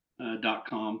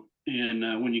ushunts.com.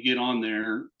 And when you get on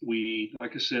there,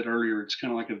 like I said earlier, it's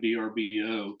kind of like a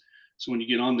VRBO. So when you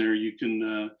get on there, you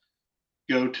can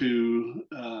go to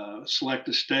select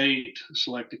a state,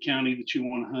 select a county that you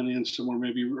want to hunt in, somewhere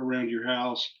maybe around your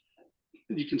house.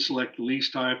 You can select the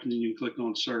lease type, and then you can click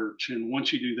on search. And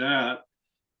once you do that,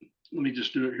 let me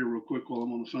just do it here real quick while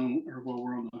I'm on the phone or while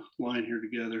we're on the line here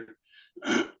together.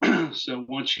 So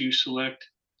once you select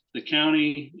the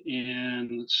county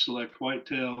and let's select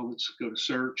whitetail, let's go to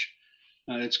search.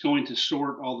 It's going to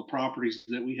sort all the properties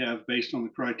that we have based on the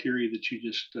criteria that you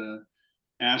just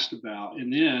asked about.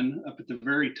 And then up at the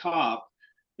very top,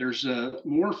 there's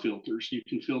more filters you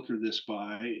can filter this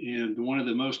by. And one of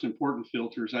the most important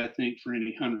filters, I think, for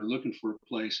any hunter looking for a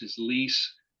place is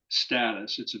lease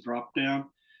status. It's a drop down.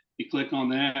 You click on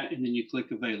that and then you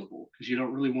click available because you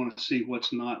don't really want to see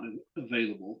what's not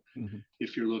available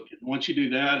if you're looking. Once you do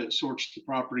that, it sorts the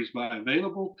properties by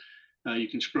available. You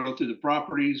can scroll through the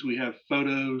properties. We have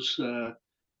photos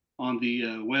on the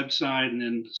website, and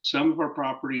then some of our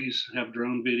properties have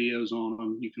drone videos on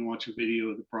them. You can watch a video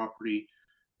of the property,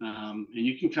 and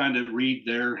you can kind of read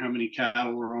there how many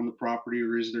cattle are on the property,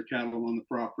 or is there cattle on the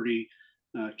property,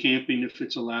 camping if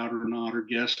it's allowed or not, or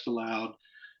guests allowed.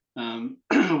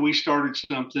 We started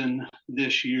something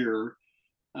this year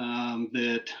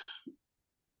that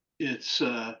it's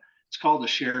called a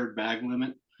shared bag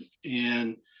limit,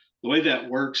 and the way that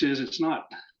works is it's not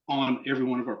on every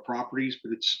one of our properties,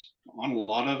 but it's on a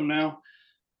lot of them now.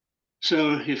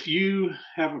 So if you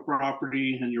have a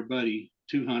property and your buddy,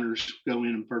 2 hunters, go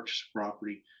in and purchase a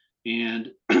property,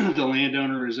 and the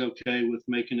landowner is okay with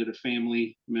making it a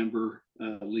family member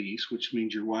lease, which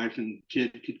means your wife and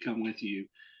kid could come with you.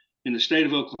 In the state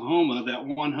of Oklahoma, that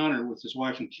one hunter with his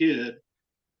wife and kid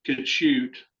could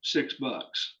shoot 6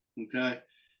 bucks. Okay.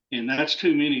 And that's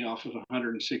too many off of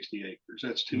 160 acres.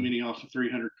 That's too many off of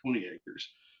 320 acres.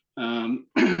 And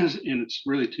it's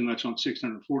really too much on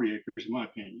 640 acres, in my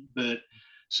opinion. But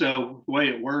so the way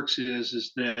it works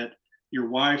is that your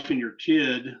wife and your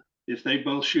kid, if they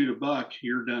both shoot a buck,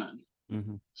 you're done.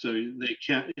 So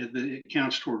it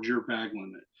counts towards your bag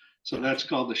limit. So that's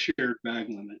called the shared bag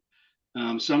limit.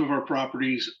 Some of our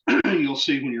properties you'll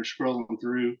see when you're scrolling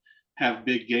through have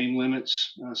big game limits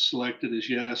selected as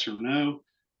yes or no.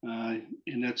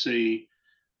 And that's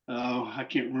I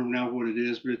can't remember now what it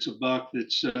is, but it's a buck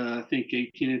that's I think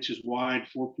 18 inches wide,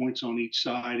 4 points on each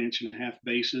side, 1.5 inch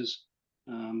bases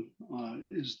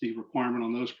is the requirement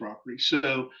on those properties.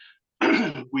 So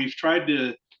we've tried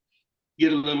to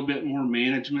get a little bit more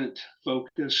management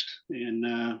focused,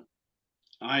 and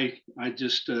I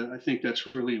think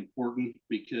that's really important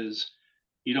because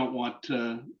you don't want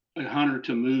a hunter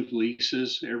to move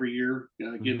leases every year.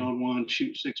 Get on one,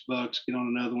 shoot 6 bucks. Get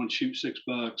on another one, shoot 6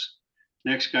 bucks.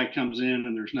 Next guy comes in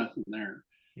and there's nothing there.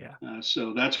 Yeah.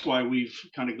 So that's why we've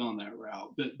kind of gone that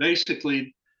route. But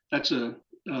basically, that's a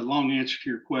long answer to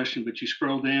your question. But you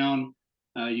scroll down,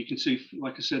 you can see,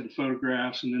 like I said, the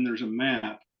photographs, and then there's a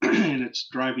map and it's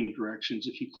driving directions.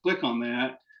 If you click on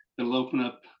that, it'll open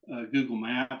up Google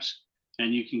Maps,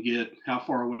 and you can get how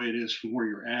far away it is from where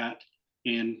you're at.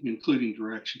 and including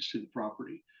directions to the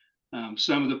property.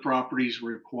 Some of the properties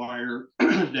require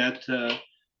that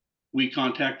we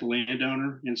contact the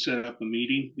landowner and set up a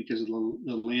meeting because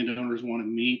the landowners want to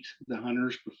meet the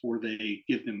hunters before they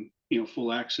give them,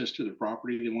 full access to the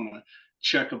property. They want to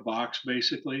check a box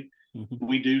basically. Mm-hmm.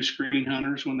 We do screen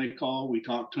hunters when they call. We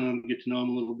talk to them, get to know them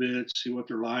a little bit, see what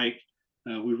they're like.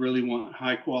 We really want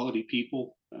high quality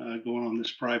people going on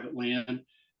this private land,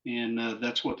 and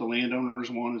that's what the landowners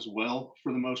want as well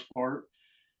for the most part.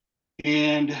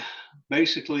 And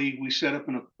basically, we set up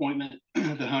an appointment.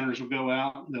 The hunters will go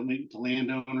out, they'll meet with the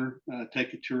landowner,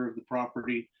 take a tour of the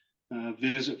property,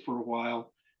 visit for a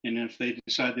while. And if they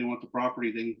decide they want the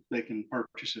property, then they can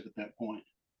purchase it at that point.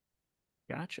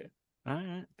 Gotcha. All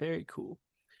right. Very cool.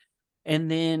 And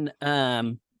then,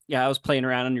 yeah, I was playing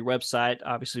around on your website,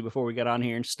 obviously, before we got on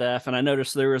here and stuff. And I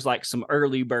noticed there was like some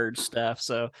early bird stuff.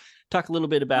 So talk a little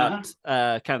bit about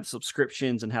kind of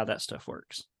subscriptions and how that stuff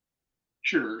works.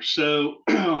 Sure. So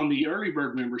on the early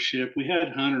bird membership, we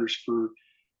had hunters for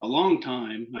a long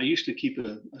time. I used to keep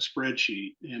a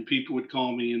spreadsheet, and people would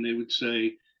call me and they would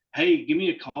say, "Hey, give me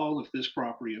a call if this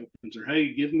property opens," or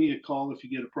 "Hey, give me a call if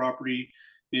you get a property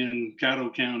in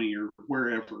Caddo County or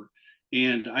wherever."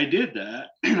 And I did that.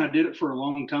 I did it for a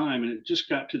long time, and it just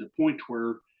got to the point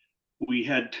where we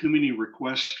had too many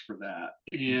requests for that.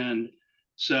 And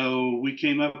so we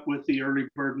came up with the early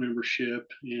bird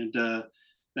membership, and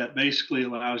that basically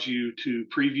allows you to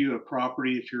preview a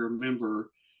property if you're a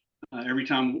member. Every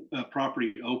time a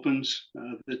property opens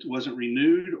that wasn't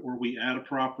renewed, or we add a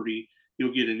property,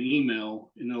 you'll get an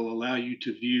email, and it'll allow you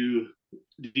to view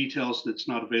details that's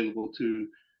not available to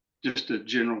just a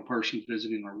general person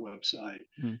visiting our website.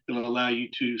 It'll allow you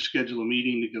to schedule a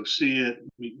meeting to go see it,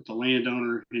 meet with the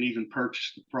landowner, and even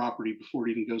purchase the property before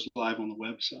it even goes live on the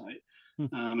website.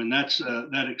 And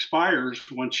that expires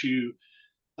once you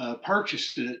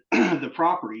purchased it. The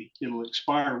property, it'll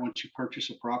expire once you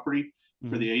purchase a property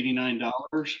for the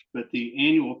 $89, but the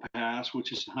annual pass,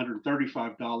 which is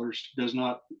 $135, does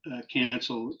not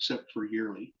cancel except for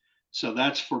yearly. So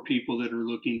that's for people that are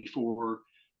looking for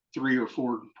 3 or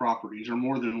 4 properties or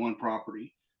more than one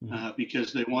property,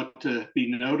 because they want to be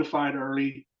notified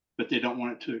early, but they don't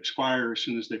want it to expire as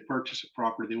soon as they purchase a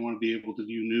property. They want to be able to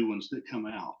view new ones that come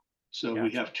out. So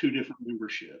we have 2 different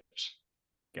memberships.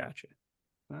 Gotcha.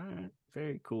 All right.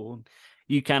 Very cool.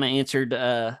 You kind of answered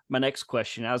my next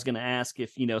question. I was going to ask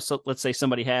if, so let's say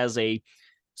somebody has a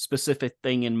specific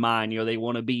thing in mind, they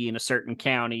want to be in a certain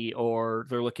county, or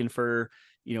they're looking for,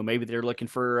 maybe they're looking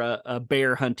for a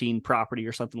bear hunting property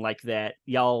or something like that.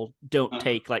 Y'all don't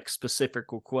take like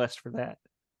specific requests for that.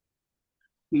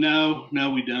 No,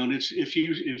 we don't. It's if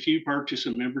you purchase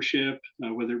a membership,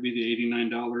 whether it be the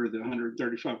 $89 or the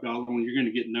 $135 one, you're going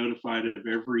to get notified of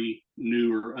every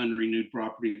new or unrenewed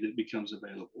property that becomes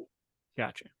available.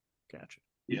 Gotcha.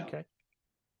 Yeah. Okay.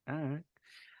 All right.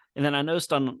 And then I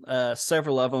noticed on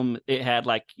several of them, it had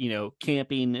like,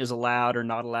 camping is allowed or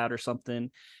not allowed or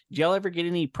something. Did y'all ever get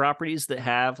any properties that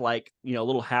have like, a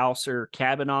little house or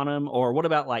cabin on them? Or what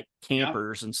about like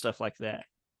campers and stuff like that?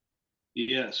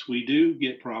 Yes, we do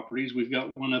get properties. We've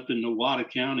got one up in Nowata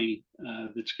County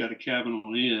that's got a cabin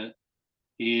on it.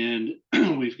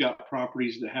 And we've got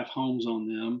properties that have homes on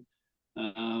them.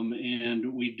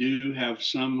 And we do have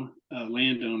some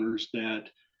landowners that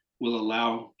will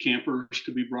allow campers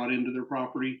to be brought into their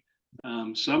property.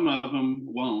 Some of them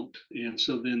won't. And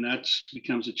so then that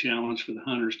becomes a challenge for the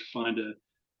hunters to find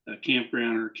a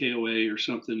campground or KOA or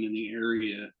something in the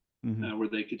area where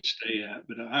they could stay at.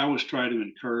 But I always try to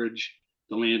encourage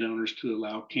the landowners to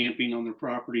allow camping on their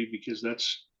property, because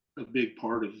that's a big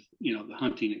part of, the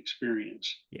hunting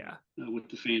experience. Yeah. With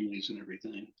the families and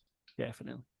everything.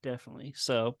 Definitely.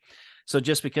 So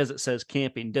just because it says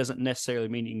camping doesn't necessarily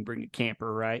mean you can bring a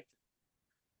camper, right?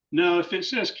 No, if it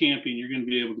says camping, you're going to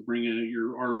be able to bring in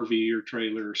your RV or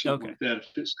trailer or something like that. If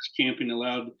it says camping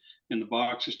allowed and the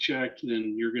box is checked,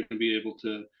 then you're going to be able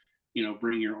to,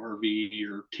 bring your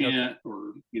RV or tent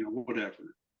or,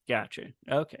 whatever. Gotcha.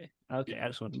 Okay. I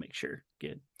just wanted to make sure.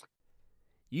 Good.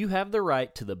 You have the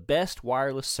right to the best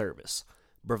wireless service.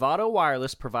 Bravado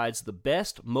Wireless provides the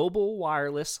best mobile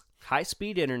wireless,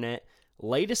 high-speed internet,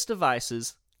 latest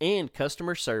devices, and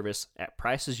customer service at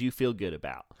prices you feel good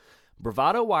about.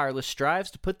 Bravado Wireless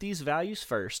strives to put these values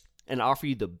first and offer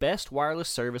you the best wireless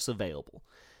service available.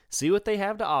 See what they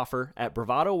have to offer at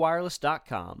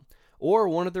bravadowireless.com or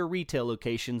one of their retail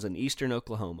locations in eastern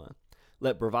Oklahoma.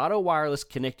 Let Bravado Wireless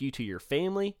connect you to your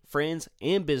family, friends,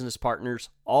 and business partners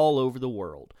all over the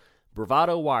world.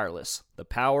 Bravado Wireless, the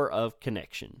power of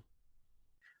connection.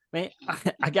 Man,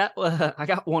 I got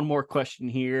one more question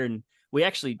here, and we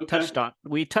actually Okay.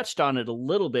 touched on it a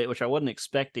little bit, which I wasn't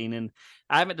expecting, and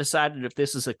I haven't decided if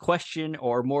this is a question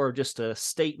or more of just a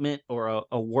statement or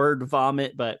a word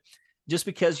vomit. But just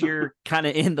because you're kind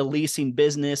of in the leasing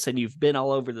business and you've been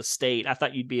all over the state, I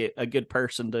thought you'd be a good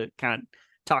person to kind of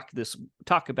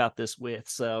talk about this with.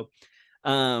 So,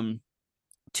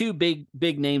 two big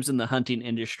names in the hunting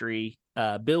industry,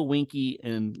 Bill Winke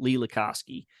and Lee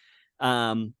Lukoski.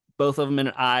 Both of them in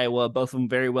Iowa, both of them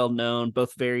very well known,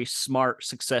 both very smart,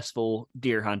 successful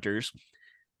deer hunters.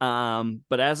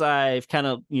 But as I've kind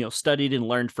of, studied and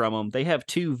learned from them, they have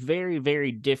two very,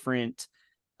 very different,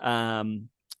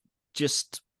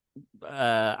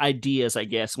 ideas, I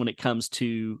guess, when it comes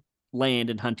to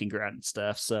land and hunting ground and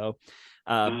stuff. So,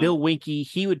 Bill Winke,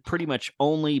 he would pretty much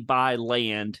only buy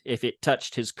land if it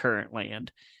touched his current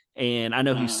land. And I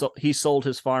know he sold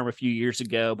his farm a few years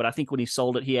ago, but I think when he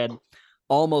sold it, he had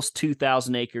almost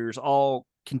 2,000 acres, all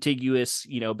contiguous.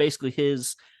 Basically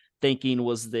his thinking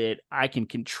was that I can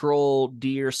control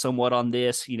deer somewhat on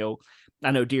this.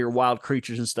 I know deer are wild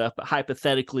creatures and stuff, but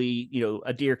hypothetically,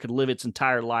 a deer could live its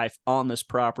entire life on this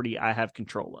property. I have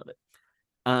control of it.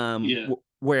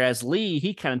 Whereas Lee,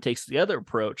 he kind of takes the other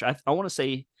approach. I want to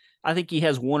say, I think he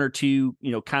has one or two,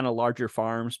 kind of larger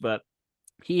farms, but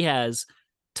he has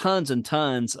tons and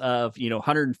tons of,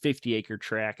 150 acre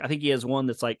tract. I think he has one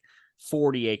that's like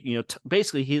 40 acre,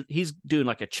 basically he's doing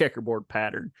like a checkerboard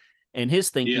pattern, and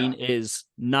his thinking is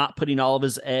not putting all of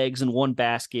his eggs in one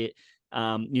basket.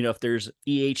 If there's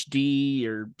EHD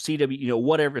or CW,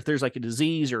 whatever, if there's like a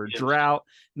disease or a drought,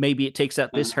 maybe it takes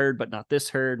out this herd, but not this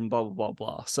herd, and blah, blah, blah,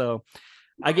 blah. So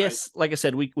I guess, like I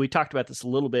said, we talked about this a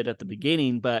little bit at the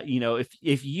beginning, but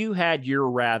if you had your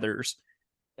rathers,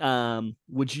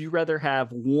 would you rather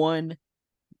have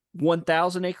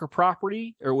 1,000 acre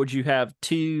property, or would you have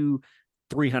two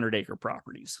 300 acre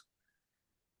properties?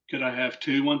 Could I have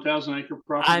two 1,000 acre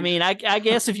properties? I mean, I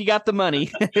guess if you got the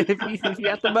money, if you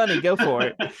got the money, go for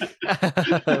it.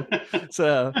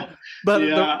 So, but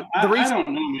the reason, I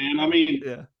don't know, man. I mean,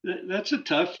 that's a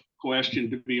tough question,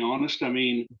 to be honest. I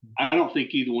mean, I don't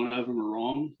think either one of them are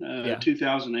wrong.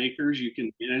 2,000 acres, you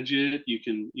can manage it. You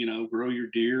can, grow your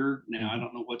deer. Now, I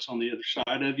don't know what's on the other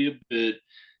side of you, but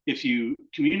if you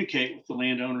communicate with the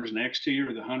landowners next to you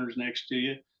or the hunters next to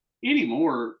you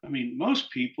anymore, I mean, most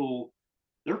people,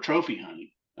 they're trophy hunting.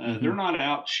 They're not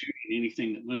out shooting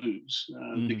anything that moves.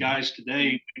 The guys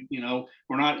today,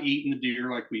 we're not eating the deer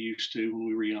like we used to when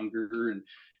we were younger, and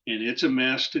it's a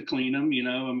mess to clean them.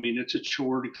 I mean, it's a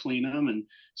chore to clean them, and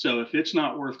so if it's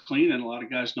not worth cleaning, a lot of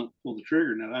guys don't pull the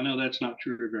trigger. Now, I know that's not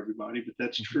true of everybody, but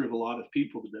that's true of a lot of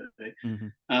people today.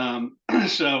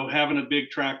 So having a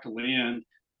big tract of land,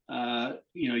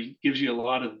 gives you a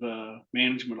lot of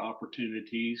management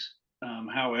opportunities.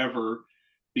 However,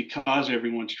 because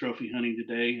everyone's trophy hunting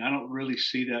today, I don't really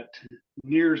see that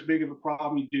near as big of a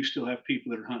problem. You do still have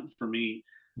people that are hunting for meat,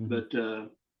 but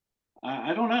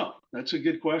I don't know. That's a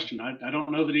good question. I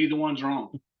don't know that either one's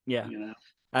wrong. Yeah.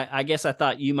 I guess I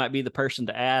thought you might be the person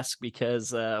to ask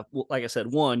because, like I said,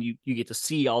 one, you get to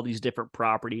see all these different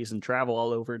properties and travel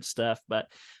all over and stuff, but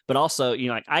also,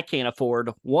 like I can't afford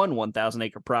 1,000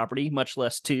 acre property, much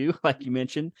less two, like you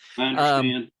mentioned. I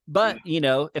understand. But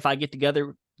if I get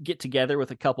together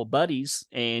with a couple buddies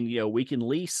and we can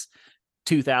lease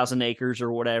 2,000 acres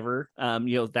or whatever,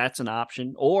 that's an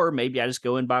option. Or maybe I just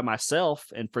go in by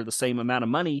myself and for the same amount of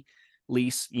money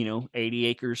lease 80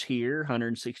 acres here,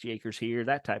 160 acres here,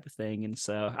 that type of thing. And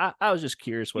so I was just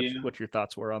curious what your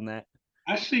thoughts were on that.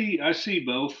 I see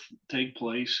both take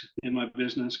place in my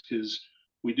business, because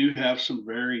we do have some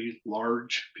very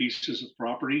large pieces of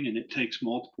property, and it takes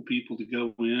multiple people to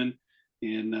go in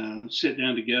and sit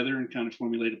down together and kind of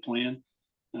formulate a plan.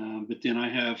 But then I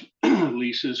have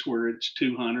leases where it's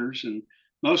two hunters, and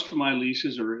most of my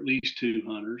leases are at least two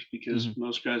hunters, because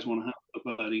most guys want to hunt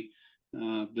with a buddy.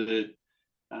 But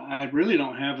I really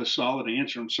don't have a solid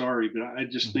answer. I'm sorry, but I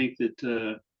just think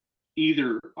that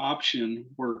either option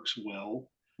works well.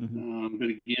 But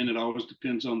again, it always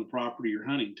depends on the property you're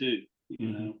hunting too.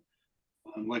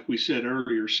 Like we said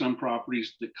earlier, some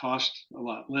properties that cost a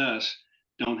lot less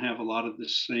don't have a lot of the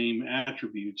same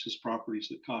attributes as properties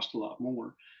that cost a lot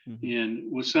more.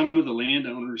 And with some of the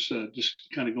landowners, just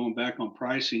kind of going back on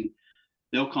pricing,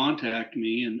 they'll contact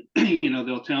me and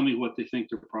they'll tell me what they think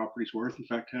their property's worth. In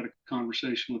fact, I had a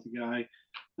conversation with a guy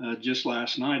just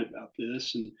last night about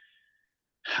this, and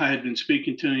I had been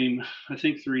speaking to him, I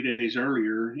think 3 days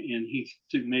earlier, and he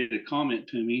made a comment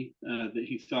to me that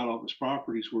he thought all of his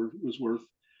properties was worth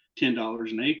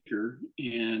 $10 an acre.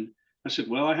 And I said,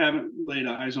 well, I haven't laid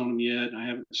eyes on them yet, and I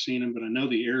haven't seen them, but I know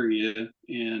the area,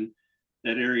 and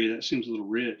that area that seems a little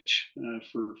rich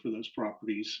for those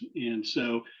properties. And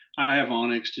so I have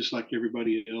Onyx just like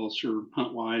everybody else, or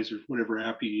HuntWise, or whatever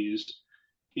app you use.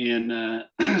 And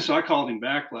so I called him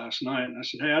back last night and I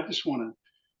said, hey, I just want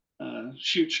to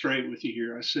shoot straight with you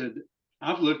here. I said,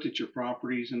 I've looked at your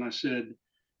properties, and I said,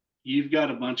 you've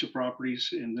got a bunch of properties,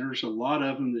 and there's a lot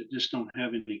of them that just don't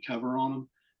have any cover on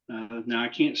them. Now I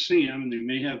can't see them, and they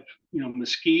may have,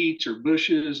 mesquites or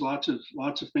bushes, lots of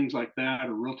things like that,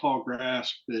 or real tall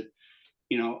grass. But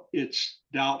it's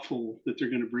doubtful that they're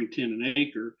going to bring 10 an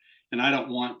acre. And I don't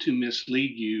want to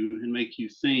mislead you and make you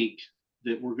think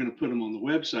that we're going to put them on the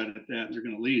website at that and they're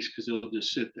going to lease, because they'll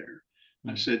just sit there.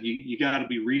 I said, you got to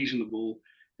be reasonable.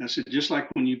 And I said, just like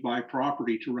when you buy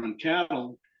property to run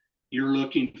cattle, you're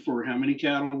looking for how many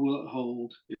cattle will it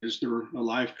hold? Is there a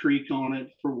live creek on it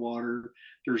for water?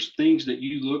 There's things that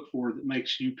you look for that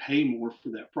makes you pay more for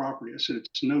that property. I said,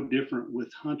 it's no different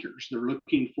with hunters. They're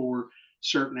looking for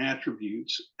certain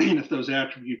attributes. And if those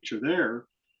attributes are there,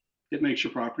 it makes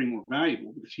your property more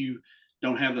valuable. But if you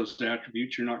don't have those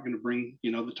attributes, you're not going to bring,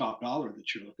 the top dollar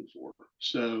that you're looking for.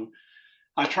 So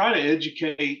I try to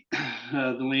educate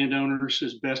the landowners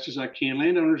as best as I can.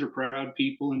 Landowners are proud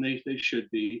people, and they should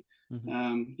be, but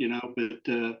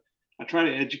I try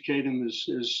to educate them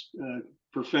as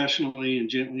professionally and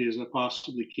gently as I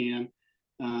possibly can.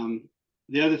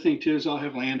 The other thing too is I'll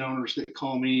have landowners that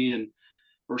call me and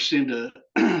or send a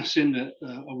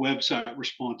website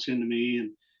response into me,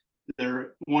 and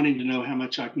they're wanting to know how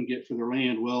much I can get for their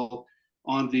land. Well,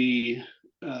 on the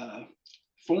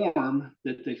form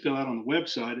that they fill out on the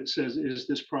website, it says, is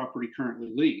this property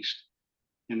currently leased?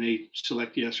 And they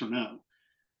select yes or no.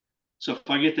 So if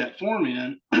I get that form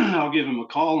in, I'll give them a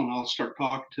call and I'll start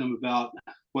talking to them about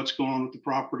what's going on with the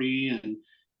property, and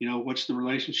what's the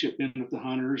relationship been with the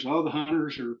hunters. Oh, the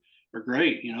hunters are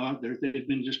great. They've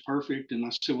been just perfect. And I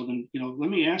said, well, then, let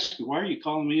me ask you, why are you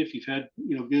calling me if you've had,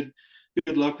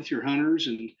 good luck with your hunters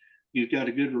and you've got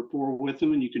a good rapport with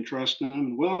them and you can trust them?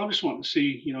 And, well, I just want to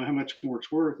see, how much more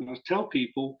it's worth. And I tell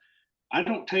people, I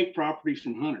don't take property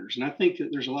from hunters. And I think that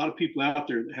there's a lot of people out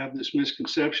there that have this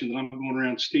misconception that I'm going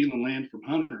around stealing land from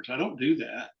hunters. I don't do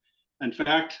that. In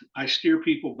fact, I steer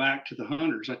people back to the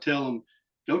hunters. I tell them,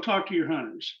 go talk to your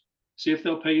hunters. See if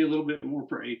they'll pay you a little bit more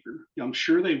per acre. I'm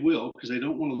sure they will, because they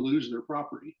don't want to lose their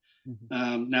property.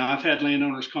 Now, I've had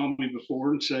landowners call me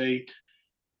before and say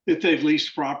that they've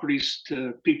leased properties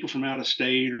to people from out of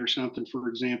state or something, for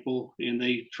example, and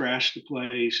they trashed the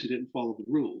place and didn't follow the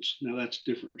rules. Now, that's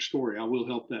a different story. I will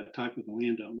help that type of a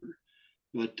landowner.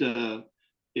 But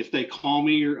if they call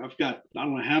me, or I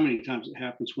don't know how many times it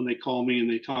happens when they call me and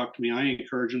they talk to me, I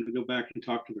encourage them to go back and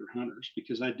talk to their hunters,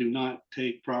 because I do not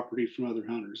take property from other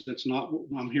hunters. That's not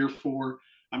what I'm here for.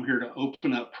 I'm here to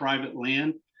open up private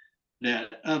land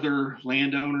that other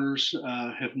landowners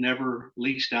have never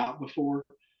leased out before.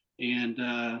 And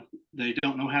they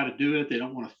don't know how to do it. They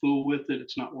don't want to fool with it.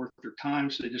 It's not worth their time.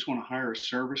 So they just want to hire a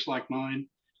service like mine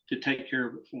to take care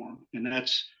of it for them. And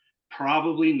that's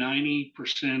probably 90%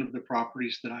 of the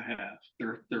properties that I have.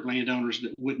 They're landowners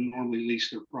that wouldn't normally lease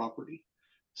their property.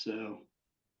 So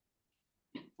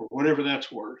for whatever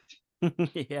that's worth.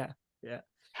 Yeah.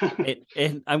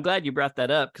 And I'm glad you brought that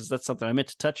up, because that's something I meant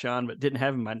to touch on but didn't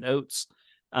have in my notes.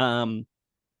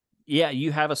 Yeah,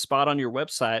 you have a spot on your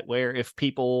website where if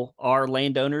people are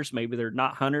landowners, maybe they're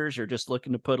not hunters, or just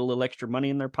looking to put a little extra money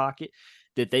in their pocket,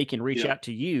 that they can reach out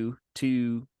to you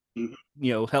to,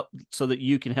 help, so that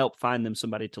you can help find them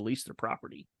somebody to lease their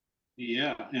property.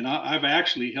 Yeah, and I've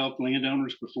actually helped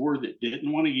landowners before that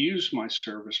didn't want to use my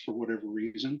service for whatever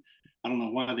reason. I don't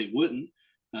know why they wouldn't,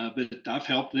 but I've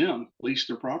helped them lease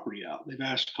their property out.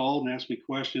 They've called and asked me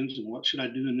questions, and what should I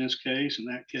do in this case and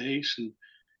that case, and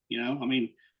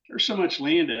there's so much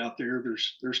land out there.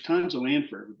 There's tons of land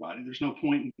for everybody. There's no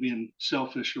point in being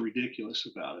selfish or ridiculous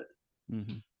about it.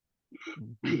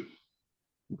 Mm-hmm.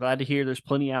 I'm glad to hear there's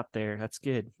plenty out there. That's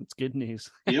good. That's good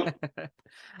news. Yep.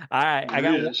 All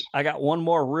right. I got one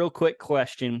more real quick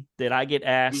question that I get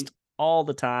asked all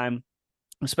the time,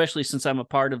 especially since I'm a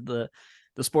part of the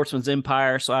Sportsman's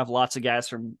Empire. So I have lots of guys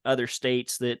from other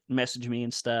states that message me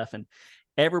and stuff. And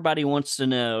everybody wants to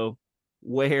know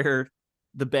where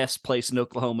the best place in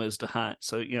Oklahoma is to hunt.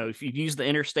 So, if you use the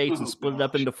interstates and split it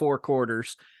up into 4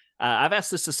 quarters, I've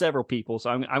asked this to several people, so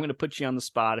I'm going to put you on the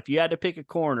spot. If you had to pick a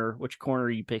corner, which corner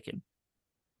are you picking?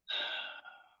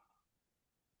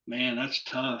 Man, that's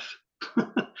tough.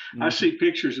 I see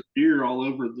pictures of deer all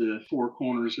over the 4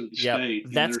 corners of the state.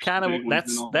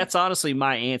 That's honestly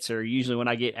my answer. Usually when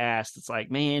I get asked, it's like,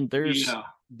 man,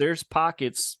 there's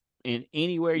pockets in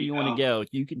anywhere you want to go.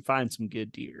 You can find some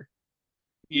good deer.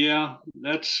 Yeah,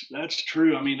 that's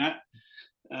true. I mean,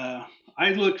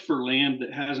 I look for land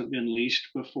that hasn't been leased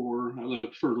before. I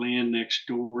look for land next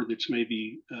door that's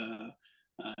maybe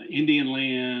Indian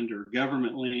land or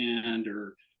government land,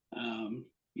 or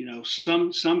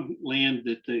some land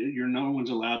that no one's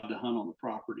allowed to hunt on the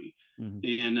property.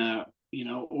 Mm-hmm. And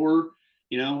or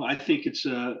I think it's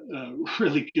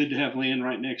really good to have land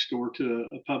right next door to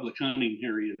a public hunting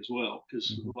area as well,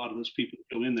 because Mm-hmm. a lot of those people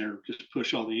that go in there just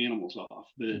push all the animals off.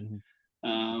 But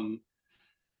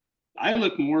I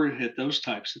look more at those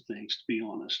types of things, to be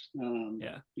honest.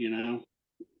 Yeah.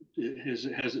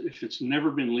 If it's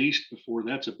never been leased before,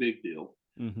 that's a big deal.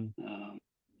 Mm-hmm.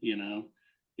 You know,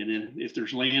 and then if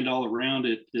there's land all around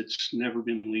it that's never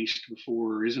been leased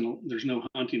before, there's no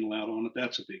hunting allowed on it,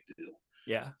 that's a big deal.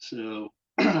 Yeah. So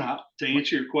to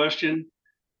answer your question,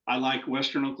 I like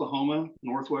Western Oklahoma,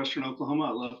 Northwestern Oklahoma.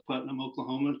 I love Putnam,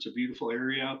 Oklahoma. It's a beautiful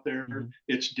area out there. Mm-hmm.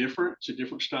 It's different. It's a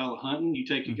different style of hunting. You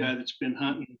take a guy that's been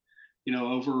hunting,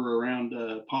 over around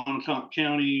Pontotoc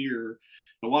County or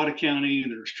Nowata County,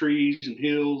 and there's trees and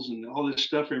hills and all this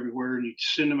stuff everywhere, and you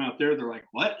send them out there, they're like,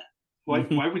 what?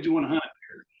 Why would you want to hunt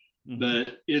here? Mm-hmm.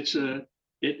 But it's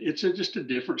just a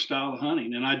different style of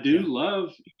hunting. And I do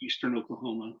love Eastern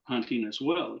Oklahoma hunting as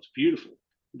well. It's beautiful.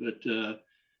 But I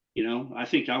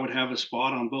think I would have a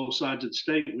spot on both sides of the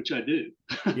state, which I do.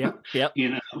 Yep.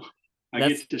 I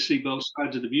get to see both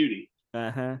sides of the beauty.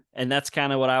 And that's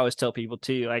kind of what I always tell people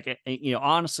too. Like,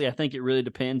 honestly, I think it really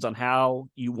depends on how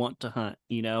you want to hunt.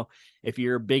 If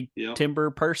you're a big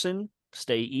timber person,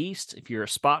 stay east. If you're a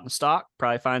spot and stock,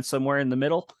 probably find somewhere in the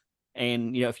middle.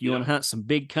 And, if you want to hunt some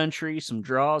big country, some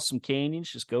draws, some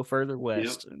canyons, just go further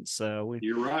west. And so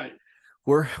you're right.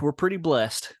 We're pretty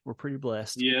blessed. We're pretty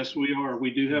blessed. Yes, we are.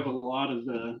 We do have a lot of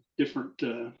different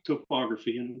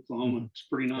topography in Oklahoma. Mm-hmm. It's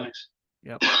pretty nice.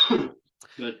 Yep.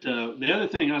 But the other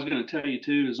thing I was going to tell you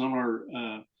too is on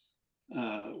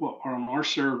our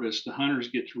service, the hunters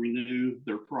get to renew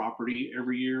their property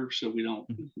every year, so we don't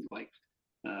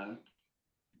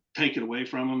take it away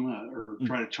from them or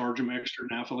try to charge them extra.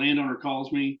 Now, if a landowner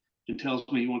calls me and tells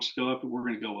me he wants to go up, we're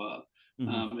going to go up.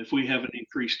 Mm-hmm. If we have an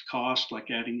increased cost, like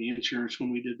adding the insurance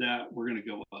when we did that, we're going to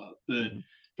go up. But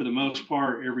for the most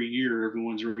part, every year,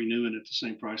 everyone's renewing at the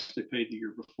same price they paid the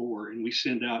year before. And we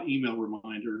send out email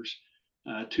reminders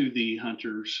to the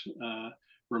hunters,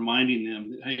 reminding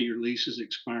them that, hey, your lease is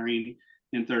expiring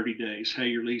in 30 days. Hey,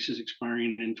 your lease is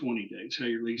expiring in 20 days. Hey,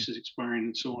 your lease is expiring,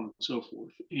 and so on and so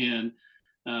forth. And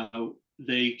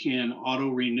they can auto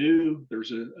renew.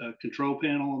 There's a control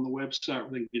panel on the website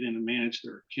where they can get in and manage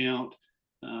their account.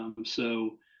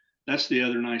 So that's the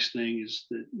other nice thing is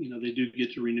that, they do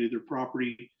get to renew their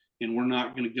property, and we're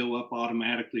not going to go up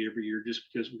automatically every year just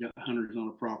because we've got hunters on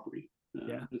a property.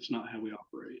 That's not how we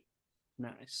operate.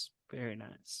 Nice. Very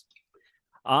nice.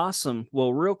 Awesome.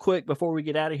 Well, real quick before we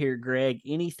get out of here, Greg,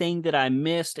 anything that I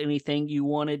missed, anything you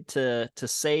wanted to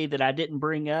say that I didn't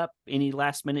bring up, any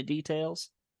last minute details?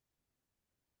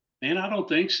 And I don't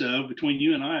think so. Between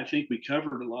you and I think we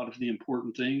covered a lot of the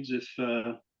important things. If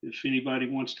anybody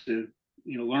wants to,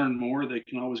 learn more, they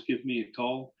can always give me a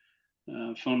call.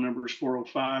 Phone number is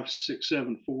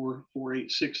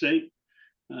 405-674-4868.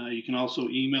 You can also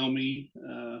email me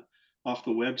off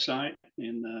the website,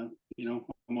 and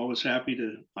I'm always happy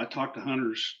I talk to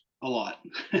hunters a lot.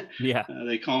 Yeah.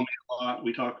 They call me a lot.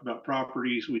 We talk about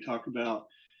properties. We talk about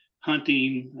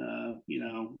hunting.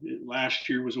 Last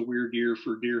year was a weird year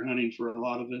for deer hunting for a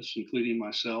lot of us, including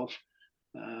myself.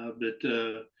 But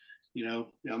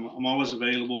I'm always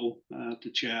available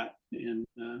to chat, and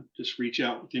just reach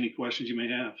out with any questions you may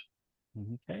have.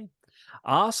 Okay.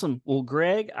 Awesome. Well,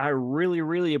 Greg, I really,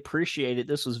 really appreciate it.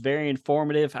 This was very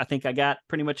informative. I think I got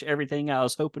pretty much everything I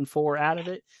was hoping for out of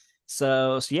it.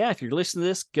 So yeah, if you're listening to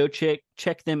this, go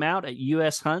check them out at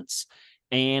US Hunts.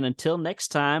 And until next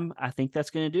time, I think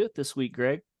that's going to do it this week,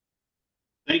 Greg.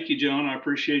 Thank you, John. I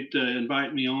appreciate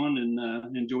inviting me on,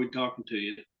 and enjoyed talking to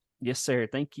you. Yes, sir.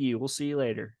 Thank you. We'll see you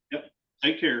later. Yep.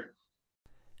 Take care.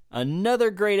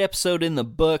 Another great episode in the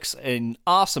books, an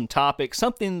awesome topic,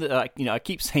 something that, I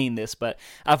keep saying this, but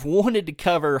I've wanted to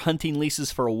cover hunting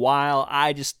leases for a while.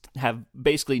 I just have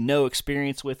basically no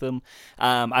experience with them.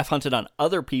 I've hunted on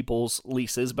other people's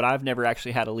leases, but I've never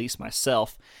actually had a lease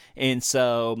myself. And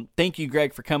so thank you,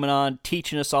 Greg, for coming on,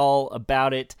 teaching us all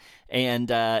about it, and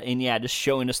just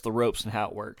showing us the ropes and how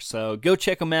it works. So go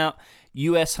check them out.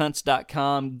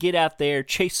 ushunts.com. Get out there,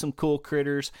 chase some cool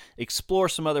critters, explore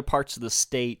some other parts of the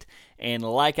state, and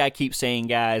like I keep saying,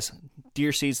 guys,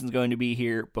 deer season's going to be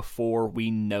here before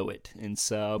we know it. And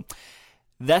so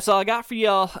That's all I got for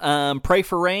y'all. Pray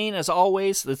for rain, as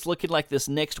always. It's looking like this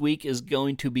next week is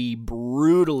going to be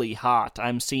brutally hot.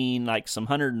 I'm seeing like some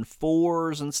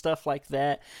 104s and stuff like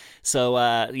that. So,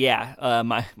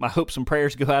 my hopes and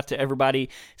prayers go out to everybody.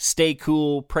 Stay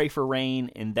cool, pray for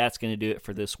rain, and that's going to do it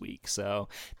for this week. So,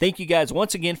 thank you guys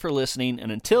once again for listening,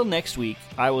 and until next week,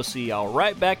 I will see y'all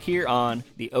right back here on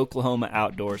the Oklahoma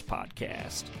Outdoors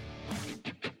Podcast.